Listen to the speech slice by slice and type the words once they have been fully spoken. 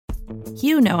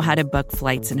You know how to book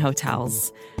flights and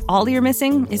hotels. All you're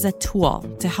missing is a tool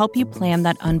to help you plan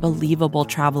that unbelievable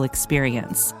travel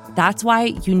experience. That's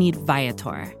why you need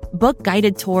Viator. Book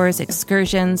guided tours,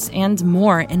 excursions, and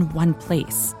more in one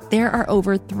place. There are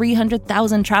over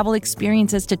 300,000 travel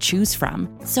experiences to choose from,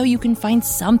 so you can find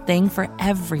something for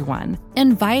everyone.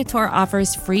 And Viator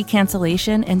offers free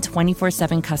cancellation and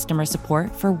 24/7 customer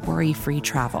support for worry-free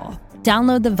travel.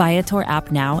 Download the Viator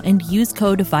app now and use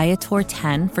code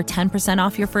Viator10 for 10%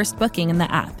 off your first booking in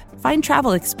the app. Find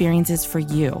travel experiences for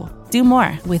you. Do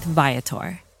more with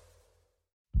Viator.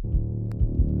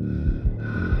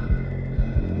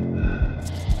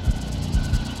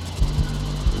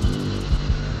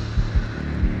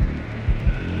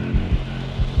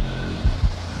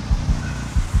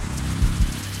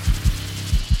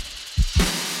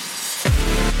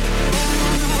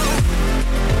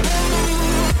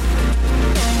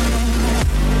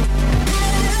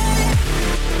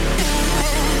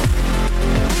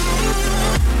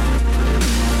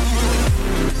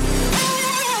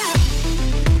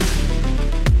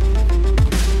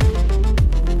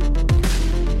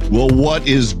 Well, what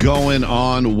is going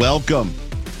on? Welcome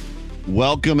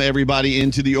everybody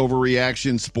into the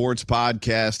Overreaction Sports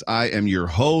Podcast. I am your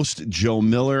host, Joe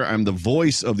Miller. I'm the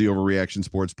voice of the Overreaction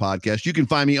Sports Podcast. You can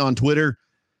find me on Twitter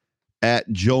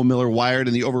at Joe Miller Wired,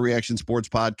 and the Overreaction Sports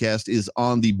Podcast is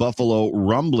on the Buffalo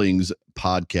Rumblings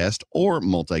podcast or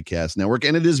multicast network,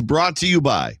 and it is brought to you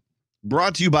by,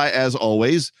 as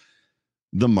always,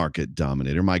 the market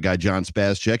dominator, my guy, John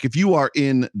Spazcheck. If you are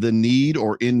in need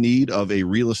of a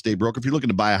real estate broker, if you're looking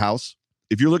to buy a house,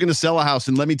 if you're looking to sell a house,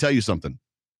 and let me tell you something,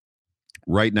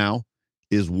 right now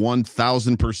is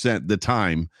 1,000% the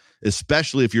time,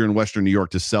 especially if you're in Western New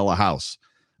York, to sell a house.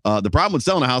 The problem with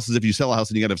selling a house is if you sell a house,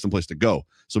 then you got to have someplace to go.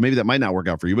 So maybe that might not work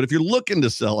out for you. But if you're looking to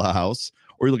sell a house,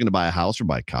 or you're looking to buy a house or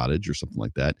buy a cottage or something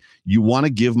like that, you want to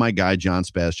give my guy, John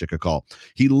Spazcheck, a call.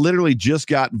 He literally just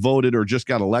got voted or just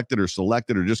got elected or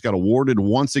selected or just got awarded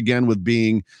once again with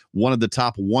being one of the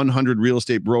top 100 real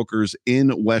estate brokers in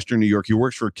Western New York. He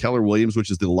works for Keller Williams, which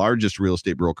is the largest real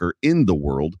estate broker in the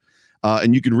world.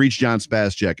 And you can reach John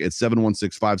Spazcheck at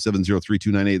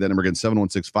 716-570-3298. That number again,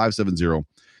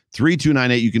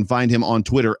 716-570-3298. You can find him on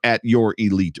Twitter at Your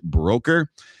Elite Broker.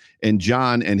 And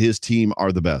John and his team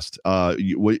are the best.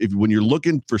 When you're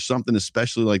looking for something,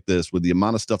 especially like this, with the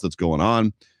amount of stuff that's going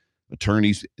on,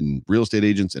 attorneys and real estate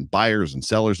agents and buyers and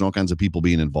sellers and all kinds of people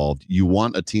being involved, you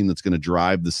want a team that's going to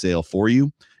drive the sale for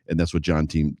you. And that's what John's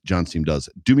team does.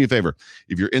 Do me a favor.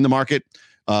 If you're in the market,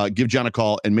 give John a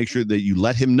call and make sure that you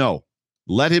let him know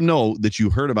that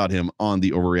you heard about him on the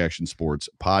Overreaction Sports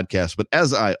Podcast. But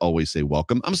as I always say,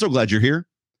 welcome. I'm so glad you're here.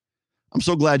 I'm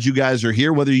so glad you guys are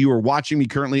here, whether you are watching me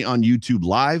currently on YouTube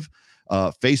Live,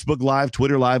 Facebook Live,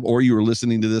 Twitter Live, or you are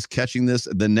listening to this, catching this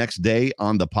the next day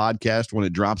on the podcast when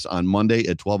it drops on Monday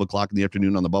at 12 o'clock in the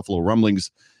afternoon on the Buffalo Rumblings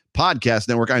Podcast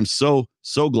Network. I'm so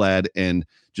glad and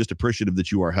just appreciative that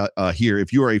you are here.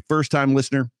 If you are a first-time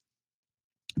listener,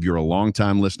 if you're a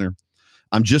long-time listener,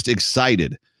 I'm just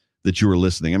excited that you are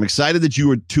listening. I'm excited that you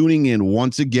are tuning in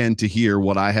once again to hear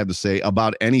what I have to say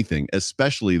about anything,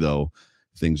 especially, though,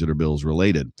 things that are Bills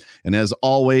related. And as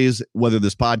always, whether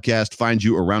this podcast finds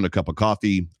you around a cup of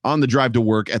coffee, on the drive to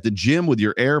work, at the gym with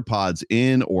your AirPods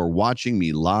in, or watching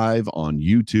me live on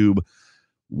YouTube,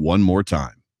 one more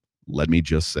time, let me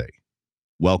just say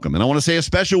welcome. And I want to say a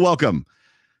special welcome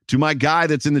to my guy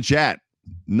that's in the chat,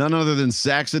 none other than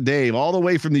Saxa Dave, all the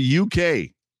way from the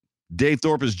UK. Dave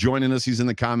Thorpe is joining us. He's in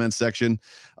the comments section.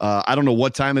 I don't know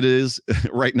what time it is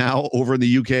right now over in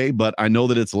the UK, but I know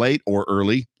that it's late or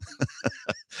early.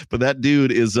 But that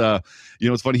dude is,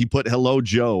 it's funny. He put hello,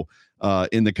 Joe,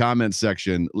 in the comments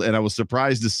section, and I was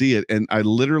surprised to see it. And I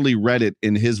literally read it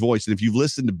in his voice. And if you've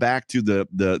listened back to the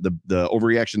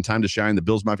Overreaction Time to Shine, the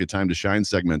Bills Mafia Time to Shine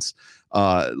segments,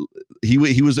 he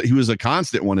was a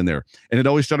constant one in there, and it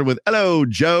always started with hello,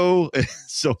 Joe.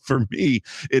 So for me,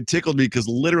 it tickled me because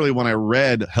literally when I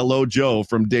read hello, Joe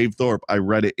from Dave Thorpe, I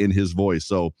read it in his voice.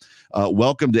 So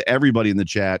welcome to everybody in the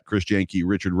chat, Chris Janke,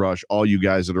 Richard Rush, all you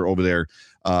guys that are over there.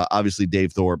 Obviously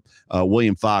Dave Thorpe,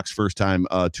 William Fox, first time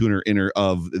tuner inner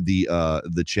of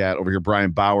the chat over here,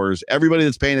 Brian Bowers, everybody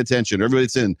that's paying attention, everybody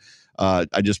that's in.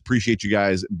 I just appreciate you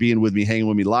guys being with me, hanging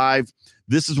with me live.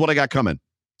 This is what I got coming.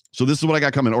 So this is what I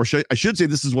got coming, or I should say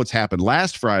this is what's happened.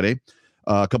 Last Friday,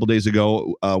 a couple days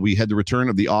ago, we had the return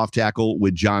of the Off Tackle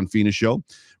with John Fina show.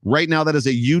 Right now, that is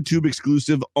a YouTube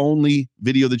exclusive only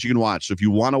video that you can watch. So if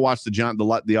you want to watch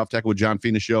the Off Tackle with John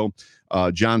Fina show,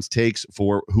 John's takes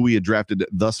for who he had drafted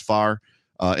thus far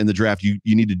in the draft, you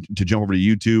need to jump over to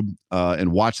YouTube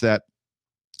and watch that.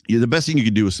 The best thing you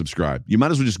can do is subscribe. You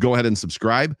might as well just go ahead and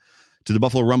subscribe. to the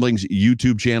Buffalo Rumblings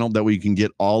YouTube channel. That way you can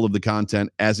get all of the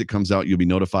content as it comes out. You'll be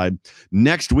notified.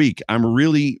 Next week, I'm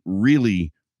really,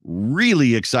 really,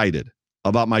 really excited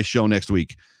about my show next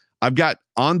week. I've got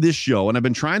on this show, and I've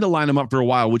been trying to line him up for a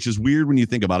while, which is weird when you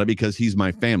think about it because he's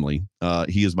my family.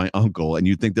 He is my uncle. And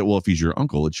you think that, well, if he's your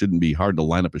uncle, it shouldn't be hard to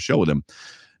line up a show with him.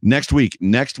 Next week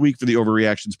for the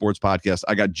Overreaction Sports Podcast,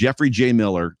 I got Jeffrey J.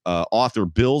 Miller, author,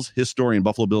 Bills historian,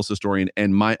 Buffalo Bills historian,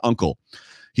 and my uncle.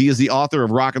 He is the author of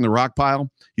Rockin' the Rock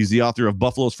Pile. He's the author of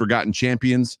Buffalo's Forgotten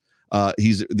Champions.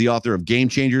 He's the author of Game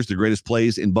Changers, the greatest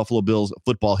plays in Buffalo Bills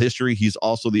football history. He's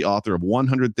also the author of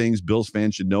 100 Things Bills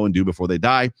Fans Should Know and Do Before They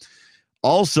Die.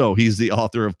 Also, he's the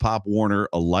author of Pop Warner,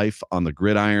 A Life on the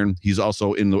Gridiron. He's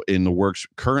also in the works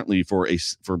currently for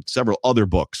several other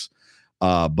books.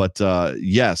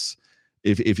 Yes,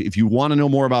 if you want to know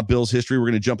more about Bills history, we're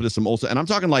going to jump into some old stuff. And I'm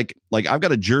talking like I've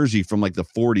got a jersey from like the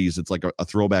 40s. It's like a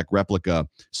throwback replica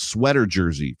sweater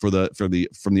jersey from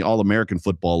the All-American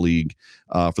Football League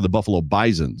for the Buffalo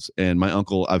Bisons. And my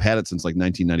uncle, I've had it since like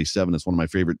 1997. It's one of my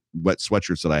favorite wet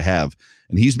sweatshirts that I have.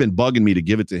 And he's been bugging me to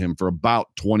give it to him for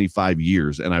about 25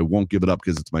 years. And I won't give it up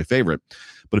because it's my favorite.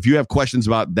 But if you have questions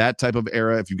about that type of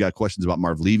era, if you've got questions about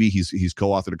Marv Levy, he's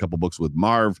co-authored a couple books with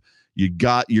Marv. You're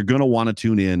going to want to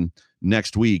tune in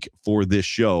next week for this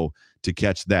show to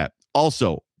catch that.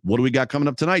 Also, what do we got coming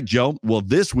up tonight, Joe? Well,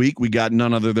 this week we got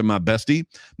none other than my bestie,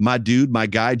 my dude, my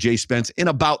guy, JSpence, in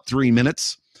about 3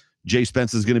 minutes.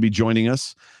 JSpence is going to be joining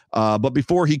us. But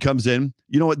before he comes in,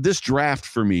 you know what? This draft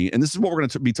for me, and this is what we're going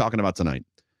to be talking about tonight.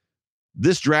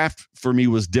 This draft for me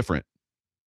was different,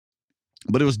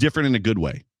 but it was different in a good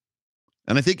way.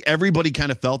 And I think everybody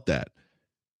kind of felt that.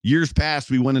 Years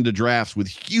past, we went into drafts with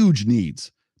huge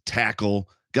needs. Tackle,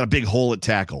 got a big hole at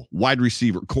tackle. Wide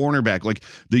receiver, cornerback. Like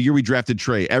the year we drafted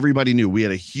Trey, everybody knew we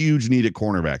had a huge need at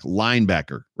cornerback,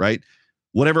 linebacker, right?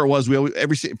 Whatever it was, for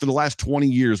the last 20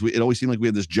 years, it always seemed like we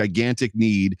had this gigantic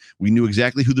need. We knew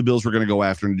exactly who the Bills were going to go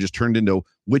after, and it just turned into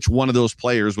which one of those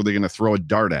players were they going to throw a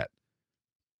dart at.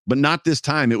 But not this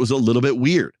time. It was a little bit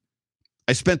weird.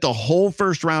 I spent the whole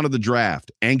first round of the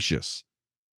draft anxious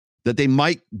that they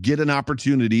might get an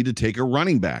opportunity to take a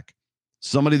running back,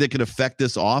 somebody that could affect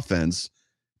this offense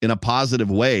in a positive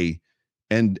way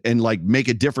and like make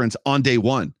a difference on day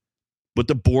one. But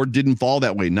the board didn't fall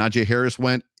that way. Najee Harris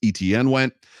went, ETN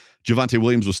went, Javonte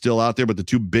Williams was still out there, but the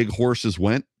two big horses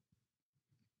went.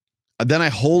 And then I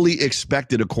wholly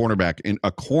expected a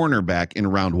cornerback in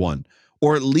round one,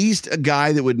 or at least a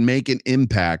guy that would make an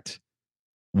impact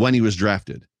when he was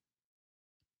drafted.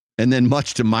 And then,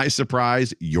 much to my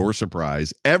surprise, your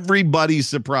surprise, everybody's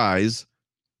surprise,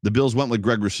 the Bills went with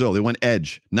Greg Rousseau. They went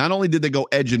edge. Not only did they go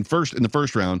edge in the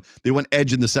first round, they went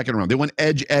edge in the second round. They went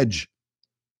edge,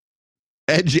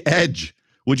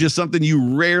 which is something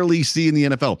you rarely see in the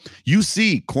NFL. You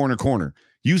see corner.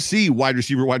 You see wide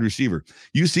receiver.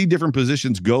 You see different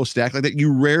positions go stack like that.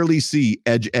 You rarely see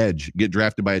edge get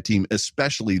drafted by a team,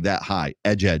 especially that high,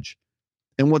 edge.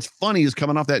 And what's funny is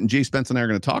coming off that, and JSpence and I are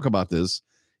going to talk about this,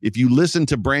 if you listen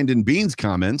to Brandon Beane's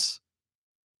comments,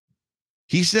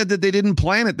 he said that they didn't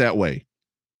plan it that way.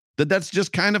 That's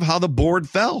just kind of how the board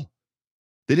fell.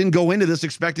 They didn't go into this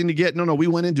expecting to get, we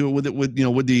went into it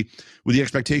with the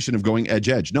expectation of going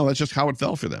edge. No, that's just how it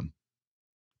fell for them.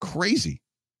 Crazy.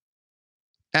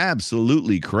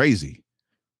 Absolutely crazy.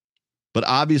 But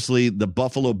obviously the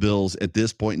Buffalo Bills at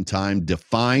this point in time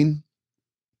define,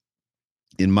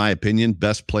 in my opinion,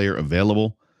 best player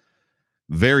available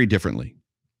very differently.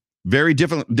 Very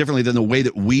differently than the way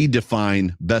that we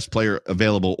define best player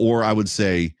available, or I would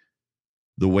say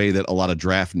the way that a lot of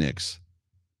draftnicks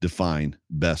define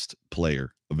best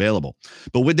player available.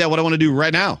 But with that, what I want to do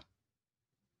right now,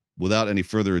 without any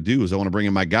further ado, is I want to bring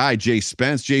in my guy,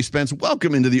 JSpence. JSpence,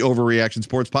 welcome into the Overreaction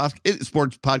Sports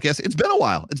Podcast. It's been a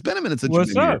while. It's been a minute since you've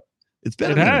been here.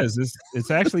 It has. It's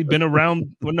actually been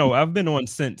around. Well, no, I've been on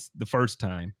since the first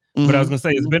time. Mm-hmm. But I was going to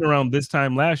say, it's been around this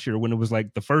time last year when it was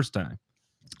like the first time.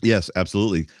 Yes,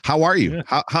 absolutely. How are you?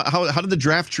 Yeah. How did the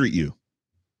draft treat you?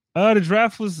 The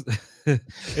draft was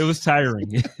it was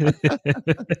tiring.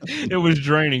 It was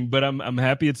draining, but I'm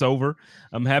happy it's over.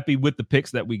 I'm happy with the picks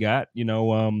that we got.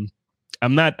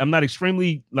 I'm not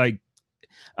extremely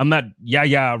I'm not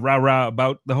rah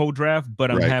about the whole draft,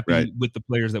 but I'm happy with the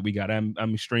players that we got. I'm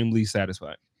extremely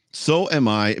satisfied. So am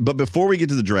I. But before we get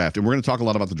to the draft, and we're going to talk a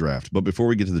lot about the draft, but before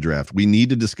we get to the draft, we need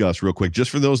to discuss real quick,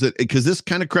 just for those that, because this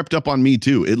kind of crept up on me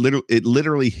too. It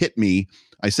literally hit me.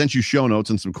 I sent you show notes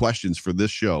and some questions for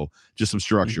this show, just some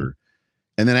structure.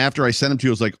 Mm-hmm. And then after I sent them to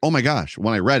you, I was like, oh my gosh,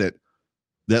 when I read it,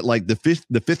 that like the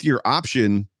fifth year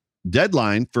option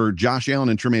deadline for Josh Allen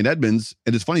and Tremaine Edmonds.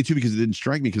 And it's funny too, because it didn't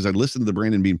strike me because I listened to the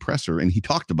Brandon Beane presser and he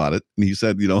talked about it. And he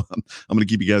said, I'm going to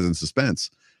keep you guys in suspense,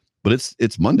 but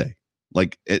it's Monday.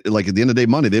 Like at the end of the day,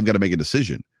 Monday, they've got to make a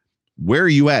decision. Where are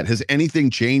you at? Has anything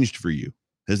changed for you?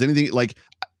 Has anything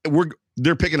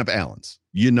they're picking up Allen's,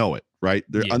 right?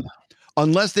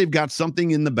 Unless they've got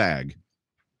something in the bag.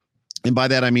 And by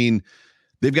that, I mean,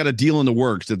 they've got a deal in the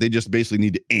works that they just basically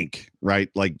need to ink, right?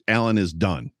 Like Allen is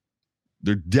done.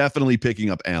 They're definitely picking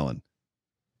up Allen.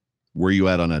 Where are you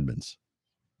at on Edmonds?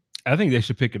 I think they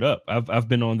should pick it up. I've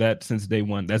been on that since day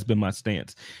one. That's been my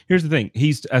stance. Here's the thing.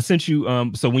 I sent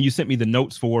you so when you sent me the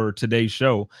notes for today's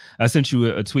show, I sent you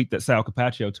a tweet that Sal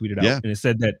Capaccio tweeted out, and it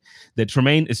said that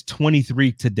Tremaine is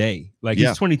 23 today. Like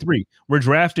he's 23. We're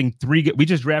drafting we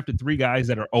just drafted 3 guys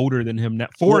that are older than him now.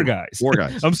 Four guys.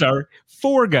 I'm sorry.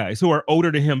 4 guys who are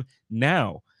older than him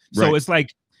now. So it's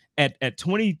like at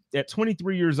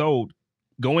 23 years old,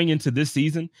 going into this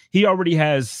season, he already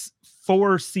has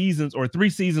 4 seasons or 3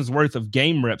 seasons worth of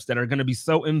game reps that are going to be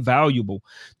so invaluable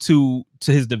to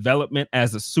his development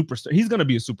as a superstar. He's going to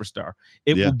be a superstar.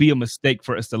 It will be a mistake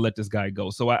for us to let this guy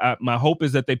go. So my hope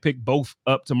is that they pick both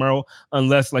up tomorrow,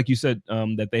 unless, like you said,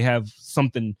 that they have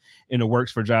something in the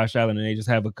works for Josh Allen and they just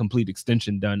have a complete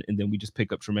extension done, and then we just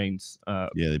pick up Tremaine's.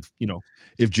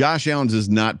 If Josh Allen's is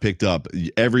not picked up,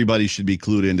 everybody should be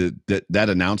clued into that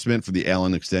announcement for the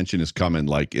Allen extension is coming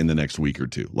like in the next week or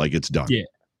 2. Like it's done. Yeah.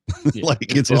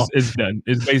 Like it's done.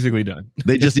 It's basically done.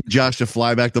 They just need Josh to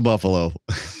fly back to Buffalo,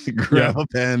 grab a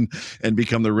pen, and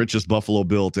become the richest Buffalo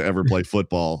Bill to ever play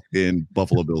football in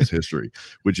Buffalo Bills history,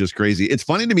 which is crazy. It's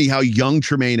funny to me how young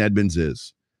Tremaine Edmonds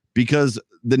is, because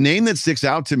the name that sticks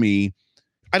out to me,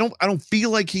 I don't feel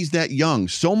like he's that young.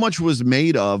 So much was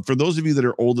made of, for those of you that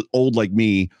are old like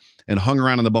me and hung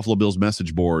around on the Buffalo Bills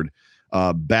message board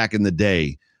back in the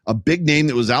day. A big name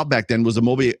that was out back then was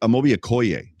Amobi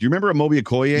Okoye. Do you remember Amobi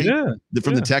Okoye?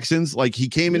 From the Texans? Like he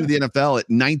came into the NFL at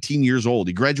 19 years old.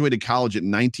 He graduated college at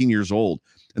 19 years old.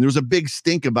 And there was a big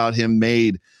stink about him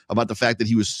made about the fact that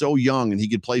he was so young and he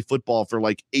could play football for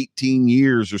like 18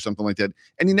 years or something like that.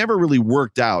 And he never really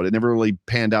worked out. It never really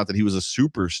panned out that he was a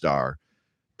superstar.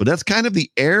 But that's kind of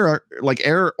the era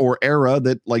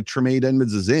that like Tremaine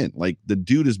Edmonds is in. Like the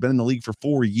dude has been in the league for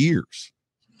 4 years.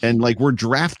 And like we're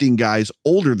drafting guys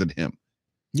older than him.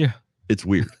 Yeah. It's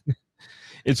weird.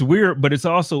 It's weird, but it's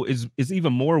also it's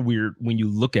even more weird when you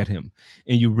look at him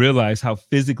and you realize how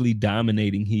physically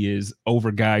dominating he is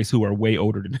over guys who are way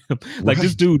older than him. Like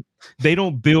this dude, they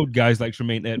don't build guys like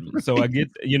Tremaine Edmonds. So I get,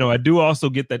 I do also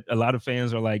get that a lot of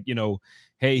fans are like,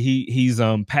 hey, he's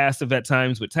passive at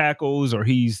times with tackles, or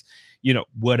he's,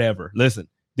 whatever. Listen,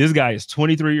 this guy is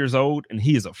 23 years old and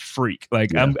he is a freak.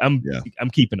 Like I'm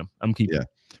keeping him. I'm keeping him.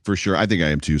 For sure. I think I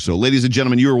am too. So, ladies and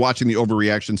gentlemen, you are watching the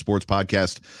Overreaction Sports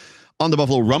Podcast on the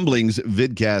Buffalo Rumblings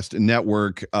Vidcast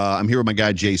Network. I'm here with my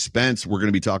guy, JSpence. We're going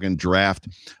to be talking draft.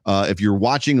 If you're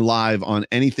watching live on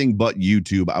anything but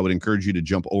YouTube, I would encourage you to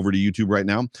jump over to YouTube right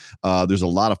now. There's a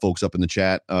lot of folks up in the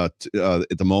chat at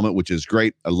the moment, which is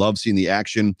great. I love seeing the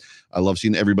action. I love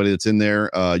seeing everybody that's in there.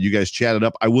 You guys chat it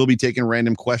up. I will be taking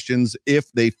random questions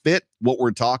if they fit what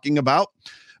we're talking about.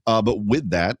 But with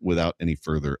that, without any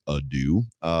further ado,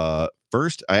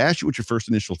 first, I asked you what your first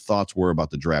initial thoughts were about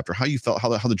the draft, or how you felt, how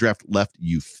the draft left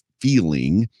you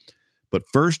feeling. But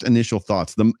first initial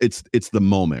thoughts, it's the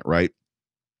moment, right?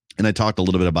 And I talked a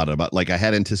little bit about it, about like I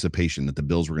had anticipation that the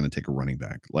Bills were going to take a running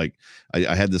back. Like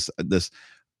I had this.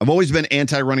 I've always been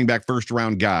anti-running back first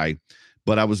round guy,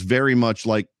 but I was very much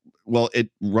like, well,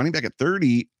 running back at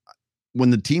 30. When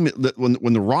the team,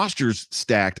 when the roster's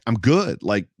stacked, I'm good.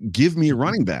 Like, give me a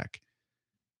running back.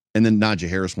 And then Najee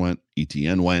Harris went,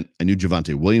 ETN went. I knew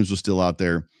Javonte Williams was still out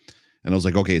there. And I was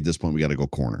like, okay, at this point, we got to go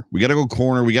corner. We got to go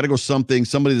corner. We got to go somebody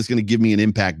that's going to give me an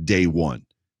impact day one.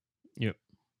 Yep.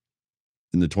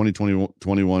 In the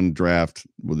 2021 draft,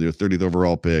 with their 30th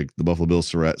overall pick, the Buffalo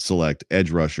Bills select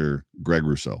edge rusher Greg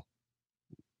Rousseau.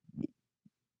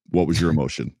 What was your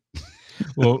emotion?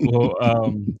 Well,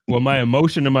 my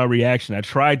emotion and my reaction, I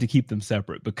tried to keep them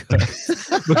separate because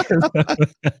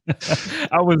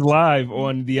I was live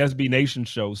on the SB Nation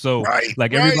show. So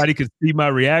everybody could see my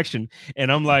reaction.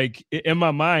 And I'm like, in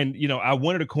my mind, I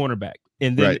wanted a cornerback.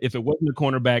 And then if it wasn't a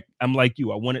cornerback, I'm like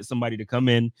you, I wanted somebody to come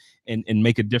in and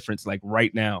make a difference like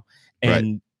right now.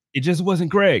 And it just wasn't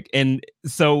Greg. And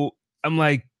so I'm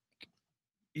like,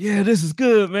 yeah, this is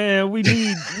good, man. We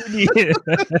need we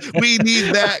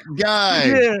need that guy.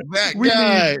 Yeah, we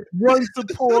need run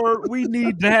support. We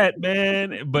need that,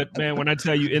 man. But man, when I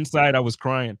tell you inside, I was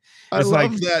crying. I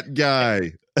love that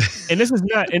guy. And this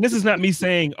is not me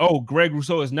saying, oh, Greg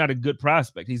Rousseau is not a good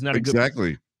prospect. He's not a good.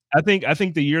 Exactly. I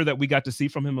think the year that we got to see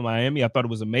from him in Miami, I thought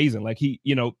it was amazing. Like he,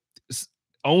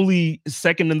 only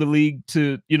second in the league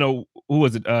to, who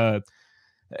was it?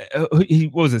 He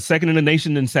what was it, second in the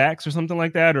nation in sacks or something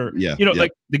like that, or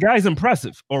like the guy's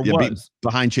impressive, or was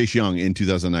behind Chase Young in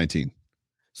 2019.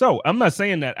 So I'm not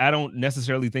saying that I don't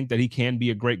necessarily think that he can be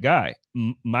a great guy.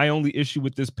 My only issue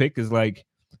with this pick is like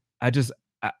I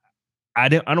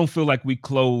don't feel like we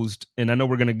closed, and I know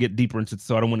we're going to get deeper into it,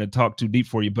 so I don't want to talk too deep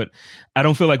for you, but I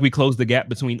don't feel like we closed the gap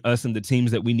between us and the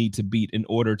teams that we need to beat in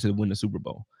order to win the Super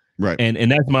Bowl. Right.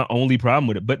 And that's my only problem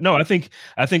with it. But no, I think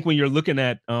when you're looking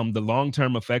at the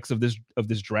long-term effects of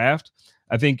this draft,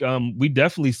 I think we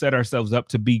definitely set ourselves up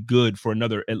to be good for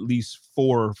another at least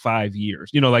 4 or 5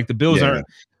 years. Like the Bills aren't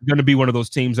going to be one of those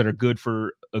teams that are good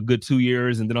for a good 2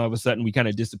 years and then all of a sudden we kind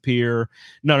of disappear.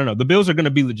 No. The Bills are going to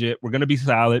be legit. We're going to be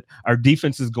solid. Our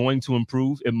defense is going to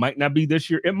improve. It might not be this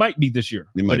year. It might be this year,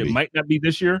 but it might not be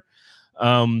this year.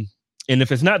 And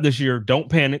if it's not this year, don't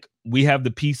panic. We have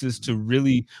the pieces to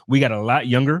really, we got a lot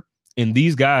younger. And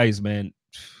these guys, man,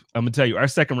 I'm going to tell you, our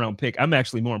second round pick, I'm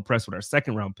actually more impressed with our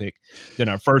second round pick than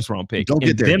our first round pick. Don't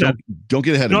get there. Don't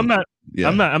get ahead of me.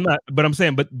 I'm not, but I'm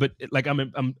saying, but like,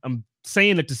 I'm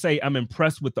saying it to say I'm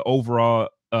impressed with the overall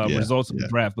results of the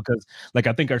draft, because like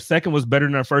I think our second was better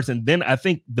than our first, and then I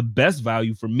think the best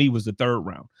value for me was the third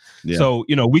round. So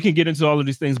we can get into all of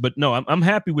these things, but no, I'm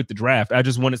happy with the draft. I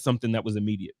just wanted something that was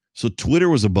immediate. So Twitter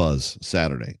was a buzz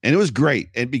Saturday, and it was great,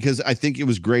 and because I think it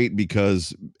was great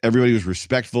because everybody was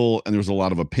respectful, and there was a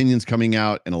lot of opinions coming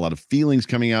out and a lot of feelings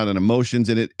coming out and emotions,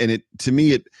 and it to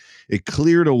me it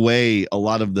cleared away a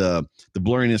lot of the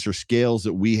blurriness or scales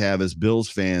that we have as Bills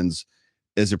fans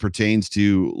as it pertains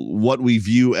to what we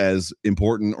view as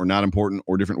important or not important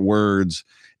or different words,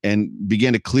 and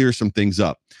began to clear some things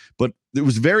up. But it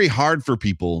was very hard for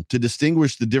people to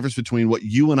distinguish the difference between what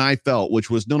you and I felt, which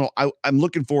was, I'm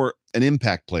looking for an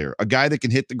impact player, a guy that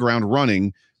can hit the ground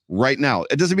running right now.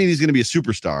 It doesn't mean he's going to be a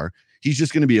superstar. He's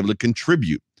just going to be able to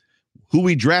contribute. Who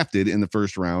we drafted in the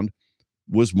first round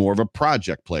was more of a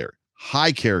project player,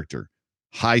 high character,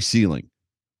 high ceiling.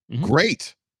 Mm-hmm.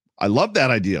 Great. I love that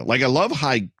idea. Like, I love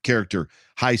high character,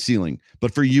 high ceiling.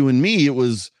 But for you and me, it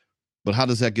was, but how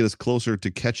does that get us closer to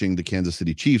catching the Kansas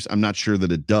City Chiefs? I'm not sure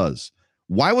that it does.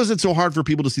 Why was it so hard for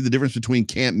people to see the difference between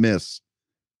can't miss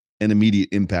and immediate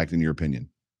impact, in your opinion?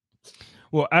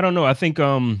 Well, I don't know. I think,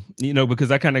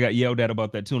 because I kind of got yelled at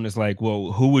about that too. And it's like,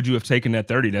 well, who would you have taken at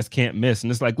 30? That's can't miss.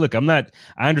 And it's like, look, I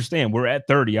understand we're at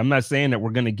 30. I'm not saying that we're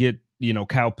going to get,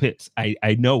 Kyle Pitts.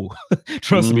 I know,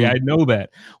 trust me, I know that.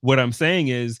 What I'm saying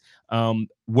is,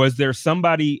 was there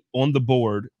somebody on the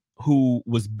board who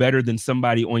was better than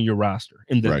somebody on your roster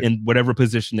in whatever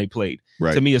position they played?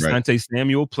 Right, to me, Asante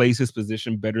Samuel plays his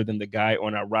position better than the guy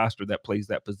on our roster that plays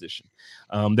that position.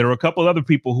 There were a couple other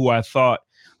people who I thought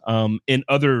in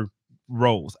other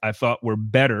roles I thought were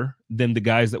better than the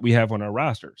guys that we have on our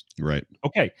rosters. Right.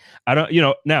 Okay. I don't,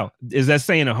 now, is that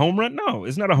saying a home run? No,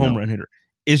 it's not a home run hitter.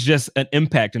 It's just an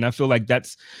impact. And I feel like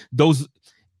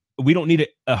we don't need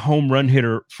a home run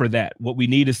hitter for that. What we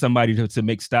need is somebody to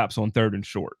make stops on third and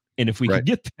short. And if we can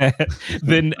get that,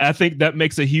 then I think that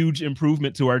makes a huge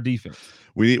improvement to our defense.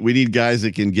 We need guys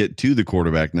that can get to the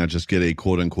quarterback, not just get a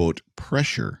quote unquote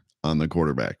pressure on the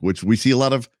quarterback, which we see a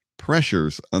lot of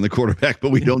pressures on the quarterback,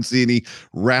 but we don't see any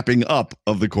wrapping up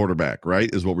of the quarterback, right,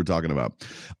 is what we're talking about.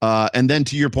 And then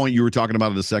to your point, you were talking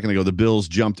about it a second ago, the Bills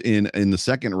jumped in the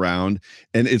second round,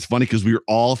 and it's funny because we were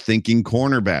all thinking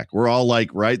cornerback. We're all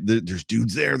like, right, there's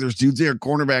dudes there,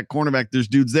 cornerback, there's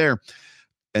dudes there.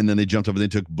 And then they jumped up and they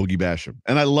took Boogie Basham.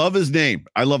 And I love his name.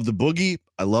 I love the Boogie.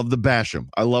 I love the Basham.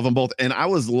 I love them both. And I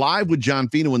was live with John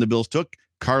Fina when the Bills took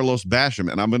Carlos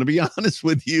Basham. And I'm going to be honest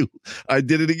with you, I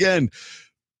did it again.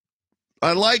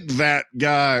 I like that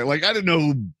guy. Like, I didn't know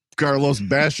who Carlos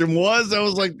Basham was. I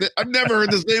was like, I've never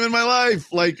heard this name in my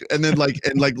life.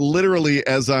 Literally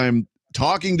as I'm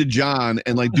talking to John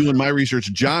and doing my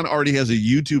research, John already has a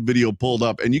YouTube video pulled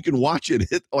up, and you can watch it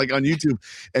on YouTube,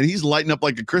 and he's lighting up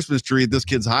like a Christmas tree at this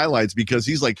kid's highlights because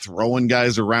he's throwing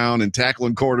guys around and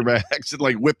tackling quarterbacks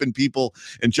and whipping people.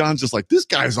 And John's just like, this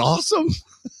guy's awesome.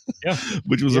 Yeah.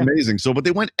 Which was amazing. So, but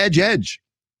they went edge,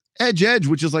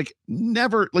 which is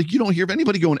never, you don't hear of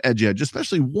anybody going edge,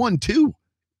 especially 1-2.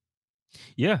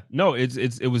 Yeah, no,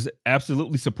 it was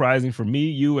absolutely surprising for me,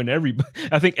 you, and everybody.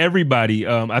 I think everybody.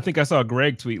 I think I saw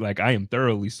Greg tweet I am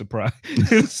thoroughly surprised.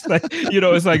 It's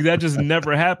it's that just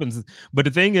never happens. But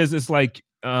the thing is, it's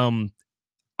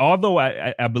although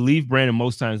I believe Brandon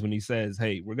most times when he says,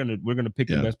 "Hey, we're gonna pick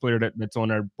the best player that's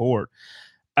on our board,"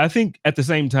 I think at the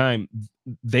same time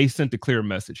they sent a clear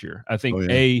message here. I think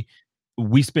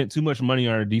we spent too much money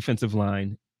on our defensive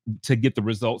line. to get the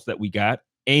results that we got.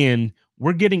 And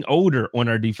we're getting older on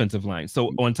our defensive line.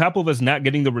 So on top of us not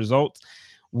getting the results,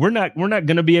 we're not going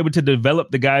to be able to develop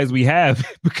the guys we have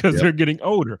because they're getting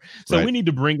older. So we need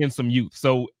to bring in some youth.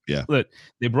 So look,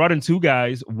 they brought in 2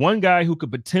 guys, one guy who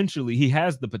could he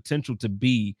has the potential to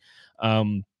be,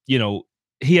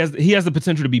 he has the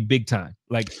potential to be big time.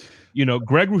 Like,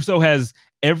 Greg Rousseau has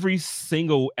every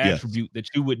single attribute that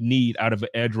you would need out of an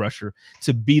edge rusher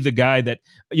to be the guy that,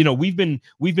 we've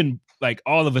been like,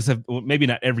 all of us have, maybe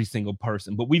not every single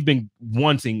person, but we've been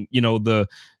wanting, the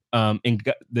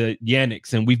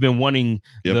Yannicks, and we've been wanting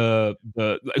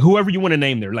the whoever you want to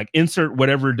name there, like insert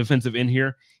whatever defensive in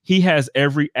here. He has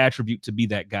every attribute to be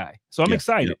that guy. So I'm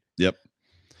excited. Yep.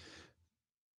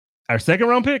 Our second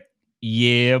round pick.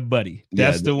 Yeah, buddy.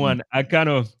 That's the one.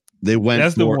 They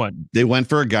went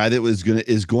for a guy that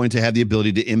is going to have the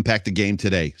ability to impact the game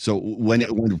today. So when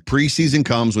preseason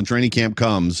comes, when training camp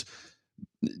comes,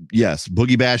 yes,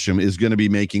 Boogie Basham is going to be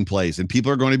making plays, and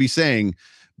people are going to be saying,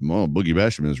 "Well, Boogie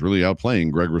Basham is really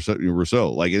outplaying Greg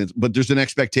Rousseau." But there's an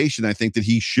expectation, I think, that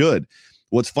he should.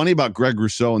 What's funny about Greg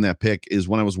Rousseau in that pick is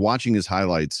when I was watching his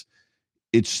highlights,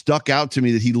 it stuck out to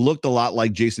me that he looked a lot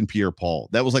like Jason Pierre-Paul.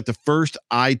 That was like the first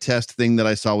eye test thing that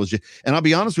I saw was, and I'll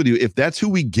be honest with you, if that's who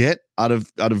we get out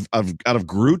of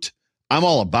Groot, I'm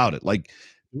all about it. Like,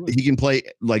 he can play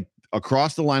like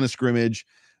across the line of scrimmage.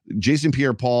 Jason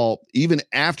Pierre-Paul, even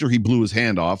after he blew his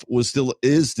hand off, was still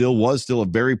a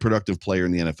very productive player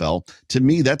in the NFL. To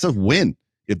me, that's a win.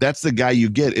 If that's the guy you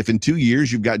get, if in 2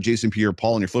 years you've got Jason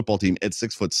Pierre-Paul on your football team at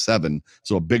 6'7",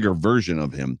 so a bigger version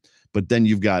of him, but then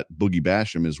you've got Boogie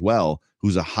Basham as well,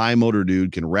 who's a high motor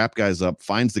dude, can wrap guys up,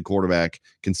 finds the quarterback,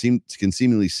 can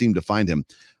seemingly to find him.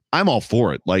 I'm all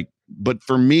for it. But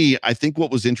for me, I think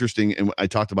what was interesting, and I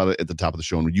talked about it at the top of the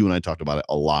show, and you and I talked about it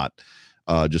a lot,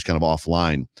 just kind of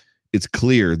offline. It's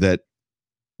clear that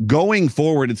going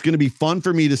forward, it's going to be fun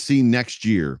for me to see next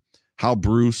year how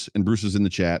Bruce is in the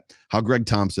chat, how Greg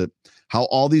Thompson, how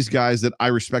all these guys that I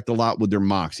respect a lot with their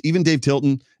mocks, even Dave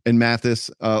Tilton and Mathis,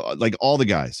 like all the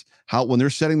guys, how when they're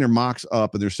setting their mocks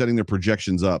up and they're setting their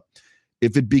projections up,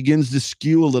 if it begins to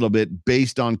skew a little bit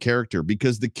based on character,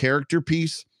 because the character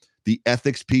piece, the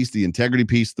ethics piece, the integrity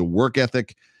piece, the work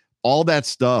ethic, all that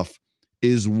stuff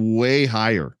is way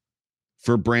higher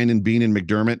for Brandon Beane and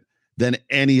McDermott than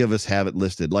any of us have it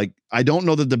listed. Like, I don't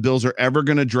know that the Bills are ever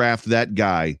going to draft that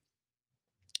guy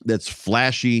that's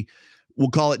flashy. We'll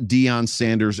call it Deion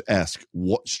Sanders-esque,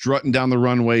 strutting down the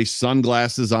runway,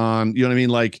 sunglasses on, you know what I mean?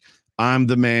 Like, I'm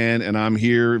the man and I'm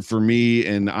here for me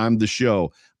and I'm the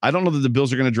show. I don't know that the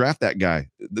Bills are going to draft that guy.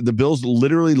 The Bills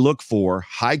literally look for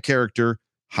high character,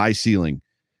 high ceiling.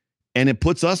 And it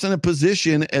puts us in a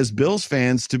position as Bills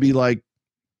fans to be like,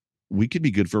 we could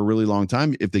be good for a really long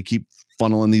time if they keep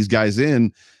funneling these guys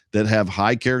in that have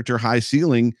high character, high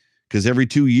ceiling, because every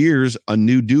 2 years, a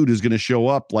new dude is going to show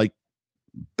up like,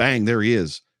 bang, there he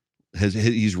is.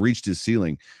 He's reached his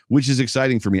ceiling, which is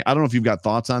exciting for me. I don't know if you've got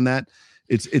thoughts on that.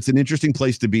 It's an interesting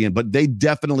place to be in, but they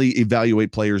definitely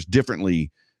evaluate players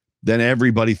differently than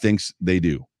everybody thinks they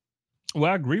do.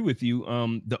 Well, I agree with you.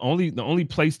 The only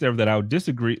place there that I would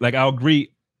disagree, like I'll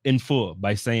agree in full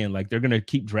by saying like they're going to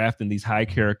keep drafting these high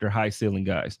character, high ceiling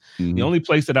guys. Mm-hmm. The only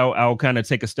place that I'll kind of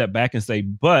take a step back and say,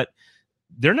 but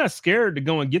they're not scared to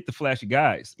go and get the flashy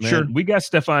guys. Man. Sure. We got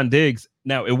Stephon Diggs.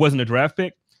 Now, it wasn't a draft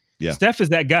pick. Yeah. Steph is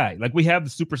that guy. Like, we have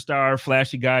the superstar,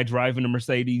 flashy guy driving a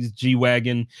Mercedes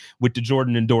G-Wagon with the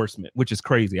Jordan endorsement, which is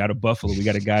crazy. Out of Buffalo, we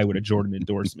got a guy with a Jordan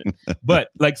endorsement. But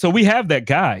like, so we have that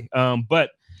guy.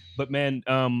 But man,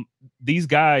 these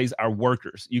guys are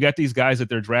workers. You got these guys that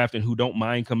they're drafting who don't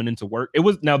mind coming into work.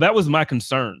 That was my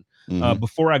concern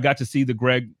before I got to see the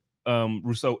Greg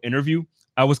Rousseau interview.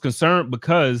 I was concerned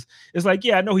because it's like,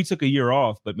 yeah, I know he took a year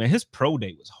off, but man, his pro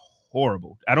day was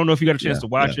horrible. I don't know if you got a chance to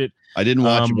watch it. I didn't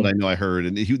watch it, but I know I heard,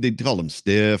 and they called him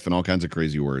stiff and all kinds of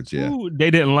crazy words. Yeah, ooh,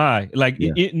 they didn't lie. Like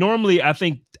normally, I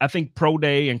think pro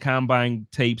day and combine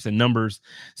tapes and numbers.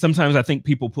 Sometimes I think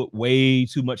people put way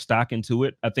too much stock into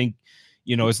it. I think,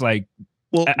 it's like,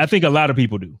 well, I think a lot of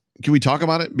people do. Can we talk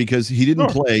about it? Because he didn't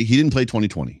play. He didn't play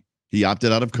 2020. He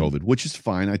opted out of COVID, which is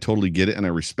fine. I totally get it and I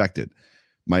respect it.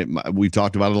 We've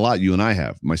talked about it a lot. You and I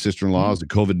have. My sister-in-law is a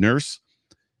COVID nurse,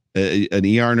 an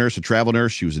ER nurse, a travel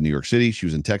nurse. She was in New York City. She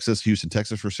was in Houston,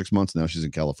 Texas for 6 months. Now she's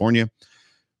in California.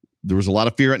 There was a lot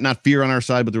of fear, not fear on our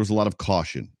side, but there was a lot of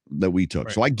caution that we took.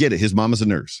 Right. So I get it. His mom is a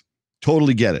nurse.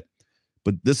 Totally get it.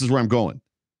 But this is where I'm going.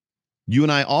 You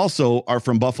and I also are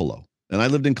from Buffalo. And I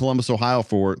lived in Columbus, Ohio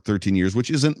for 13 years, which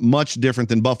isn't much different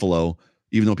than Buffalo,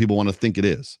 even though people want to think it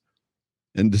is.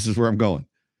 And this is where I'm going.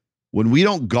 When we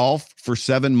don't golf for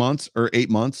 7 months or 8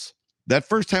 months, that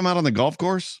first time out on the golf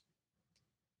course,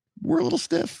 we're a little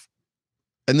stiff.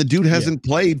 And the dude hasn't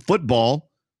played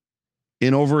football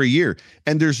in over a year.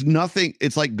 And there's nothing,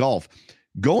 it's like golf.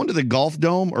 Going to the golf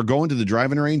dome or going to the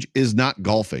driving range is not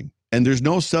golfing. And there's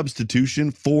no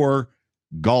substitution for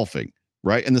golfing,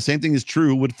 right? And the same thing is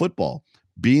true with football.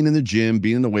 Being in the gym,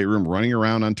 being in the weight room, running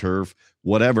around on turf,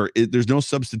 whatever, there's no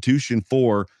substitution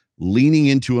for leaning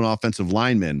into an offensive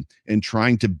lineman and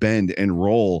trying to bend and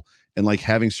roll and like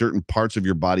having certain parts of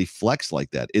your body flex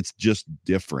like that. It's just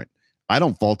different. I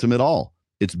don't fault him at all.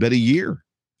 It's been a year.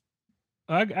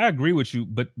 I agree with you,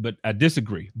 but I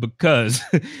disagree because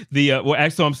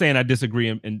so I'm saying I disagree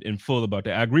in full about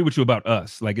that. I agree with you about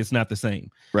us. Like, it's not the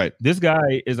same. Right. This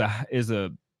guy is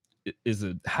a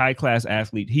high class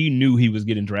athlete. He knew he was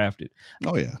getting drafted.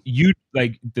 Oh yeah. You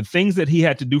like the things that he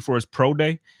had to do for his pro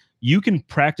day. You can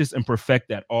practice and perfect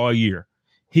that all year.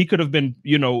 He could have been,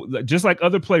 just like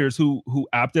other players who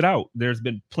opted out. There's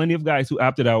been plenty of guys who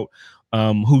opted out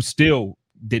who still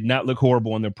did not look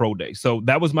horrible on their pro day. So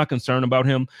that was my concern about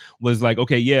him, was like,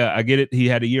 okay, yeah, I get it. He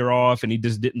had a year off and he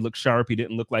just didn't look sharp. He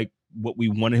didn't look like what we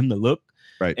wanted him to look.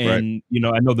 Right. And,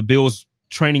 I know the Bills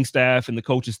training staff and the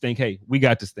coaches think, hey, we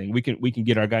got this thing. We can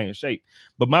get our guy in shape.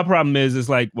 But my problem is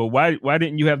like, well, why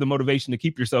didn't you have the motivation to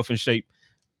keep yourself in shape?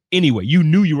 Anyway, you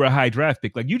knew you were a high draft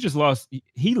pick. Like, you just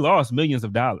he lost millions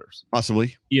of dollars.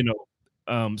 Possibly.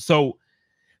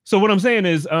 So what I'm saying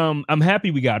is I'm happy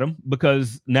we got him,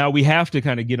 because now we have to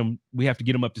kind of get him. We have to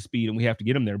get him up to speed and we have to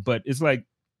get him there. But it's like,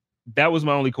 that was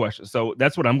my only question. So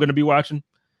that's what I'm going to be watching.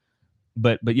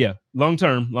 But yeah, long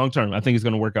term, I think it's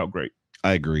going to work out great.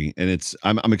 I agree. And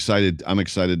I'm excited. I'm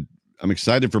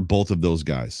excited for both of those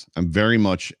guys. I'm very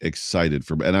much excited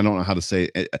and I don't know how to say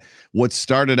it. What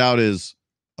started out as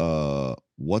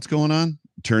what's going on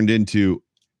turned into,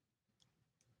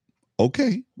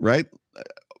 okay, right?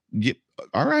 Yeah,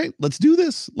 all right, let's do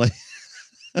this. Like,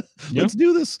 let's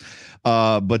do this.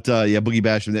 But Boogie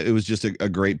Basham, it was just a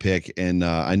great pick. And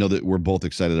I know that we're both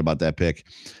excited about that pick.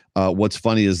 What's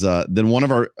funny is then one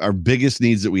of our biggest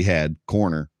needs that we had,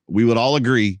 corner, we would all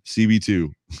agree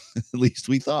CB2, at least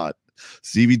we thought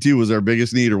CB2 was our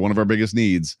biggest need, or one of our biggest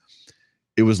needs.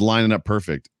 It was lining up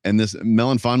perfect. And this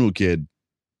Melanfanu kid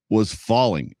was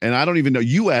falling. And I don't even know.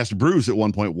 You asked Bruce at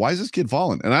one point, why is this kid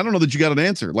falling? And I don't know that you got an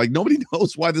answer. Like, nobody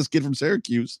knows why this kid from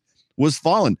Syracuse was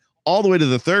falling all the way to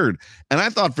the third. And I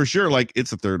thought for sure, like,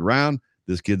 it's the third round.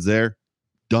 This kid's there.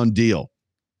 Done deal.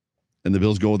 And the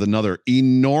Bills go with another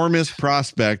enormous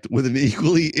prospect with an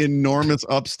equally enormous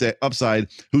upside,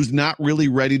 who's not really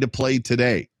ready to play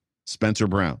today. Spencer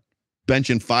Brown,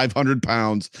 benching 500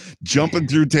 pounds, jumping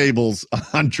through tables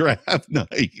on draft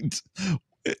night.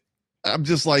 I'm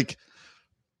just like,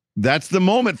 that's the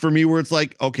moment for me where it's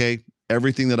like, okay,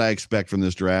 everything that I expect from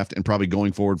this draft and probably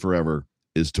going forward forever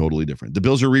is totally different. The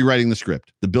Bills are rewriting the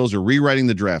script. The Bills are rewriting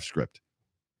the draft script.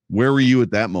 Where were you at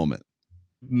that moment?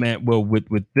 Man, well,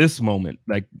 with this moment,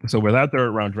 like, so with our third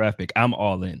round draft pick, I'm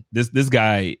all in. This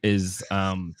guy is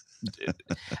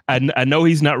I know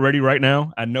he's not ready right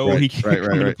now. I know he can't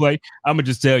come to play. I'm gonna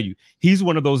just tell you, he's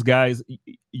one of those guys.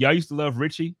 Y'all used to love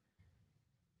Richie.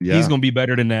 Yeah. He's gonna be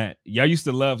better than that. Y'all used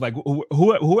to love, like,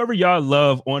 whoever y'all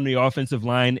love on the offensive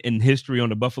line in history on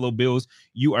the Buffalo Bills.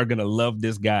 You are gonna love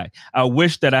this guy. I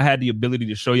wish that I had the ability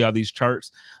to show y'all these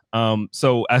charts.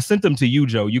 So I sent them to you,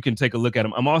 Joe. You can take a look at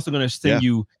them. I'm also gonna send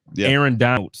you Aaron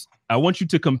Donalds. I want you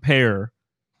to compare.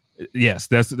 Yes,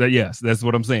 that's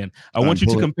what I'm saying. I want you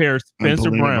to compare Spencer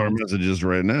Brown. Our messages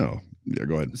right now. Yeah,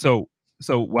 go ahead. So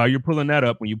while you're pulling that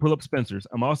up, when you pull up Spencer's,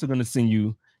 I'm also gonna send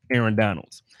you Aaron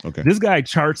Donalds. Okay. This guy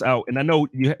charts out, and I know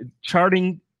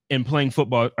charting and playing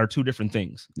football are two different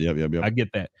things. Yep. I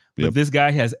get that. But this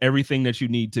guy has everything that you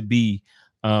need to be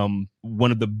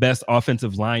one of the best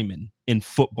offensive linemen in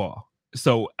football.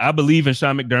 So I believe in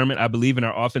Sean McDermott. I believe in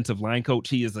our offensive line coach.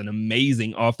 He is an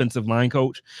amazing offensive line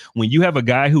coach. When you have a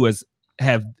guy who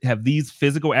have these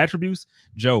physical attributes,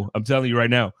 Joe, I'm telling you right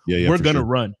now, we're going to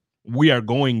run. We are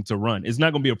going to run. It's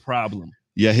not going to be a problem.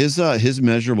 Yeah, his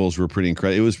measurables were pretty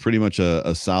incredible. It was pretty much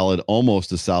a solid,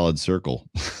 almost a solid circle.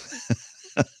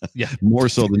 Yeah, more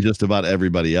so than just about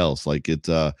everybody else. Like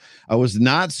I was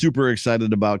not super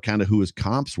excited about kind of who his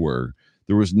comps were.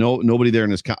 There was nobody there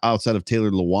in his outside of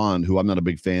Taylor Lewan, who I'm not a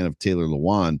big fan of. Taylor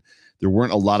Lewan, there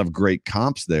weren't a lot of great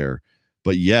comps there.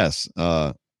 But yes,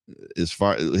 as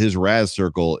far his Raz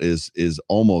circle is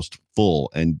almost full,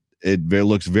 and it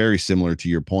looks very similar to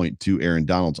your point to Aaron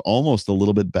Donald's, almost a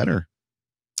little bit better.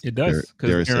 It does,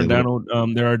 because Aaron Donald,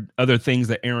 there are other things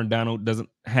that Aaron Donald doesn't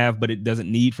have, but it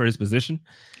doesn't need for his position.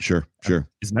 Sure.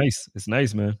 It's nice. It's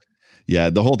nice, man.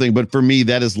 Yeah, the whole thing. But for me,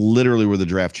 that is literally where the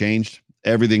draft changed.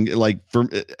 Everything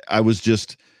I was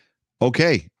just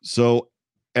okay. So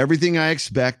everything I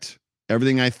expect,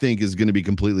 everything I think is going to be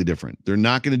completely different. They're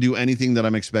not going to do anything that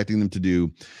I'm expecting them to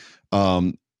do.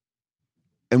 And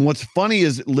what's funny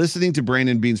is listening to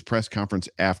Brandon Beane's press conference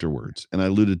afterwards, and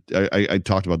I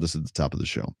talked about this at the top of the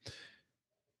show.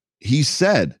 He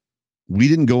said, we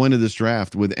didn't go into this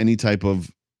draft with any type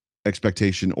of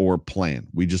expectation or plan.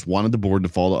 We just wanted the board to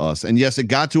fall to us. And yes, it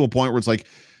got to a point where it's like,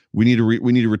 we need a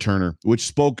returner, which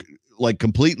spoke like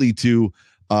completely to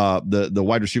the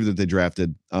wide receiver that they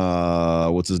drafted.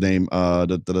 What's his name? I've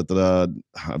got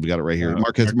it right here.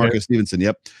 Marcus Stevenson.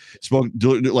 Yep. Spoke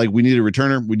like we needed a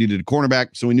returner. We needed a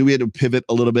cornerback. So we knew we had to pivot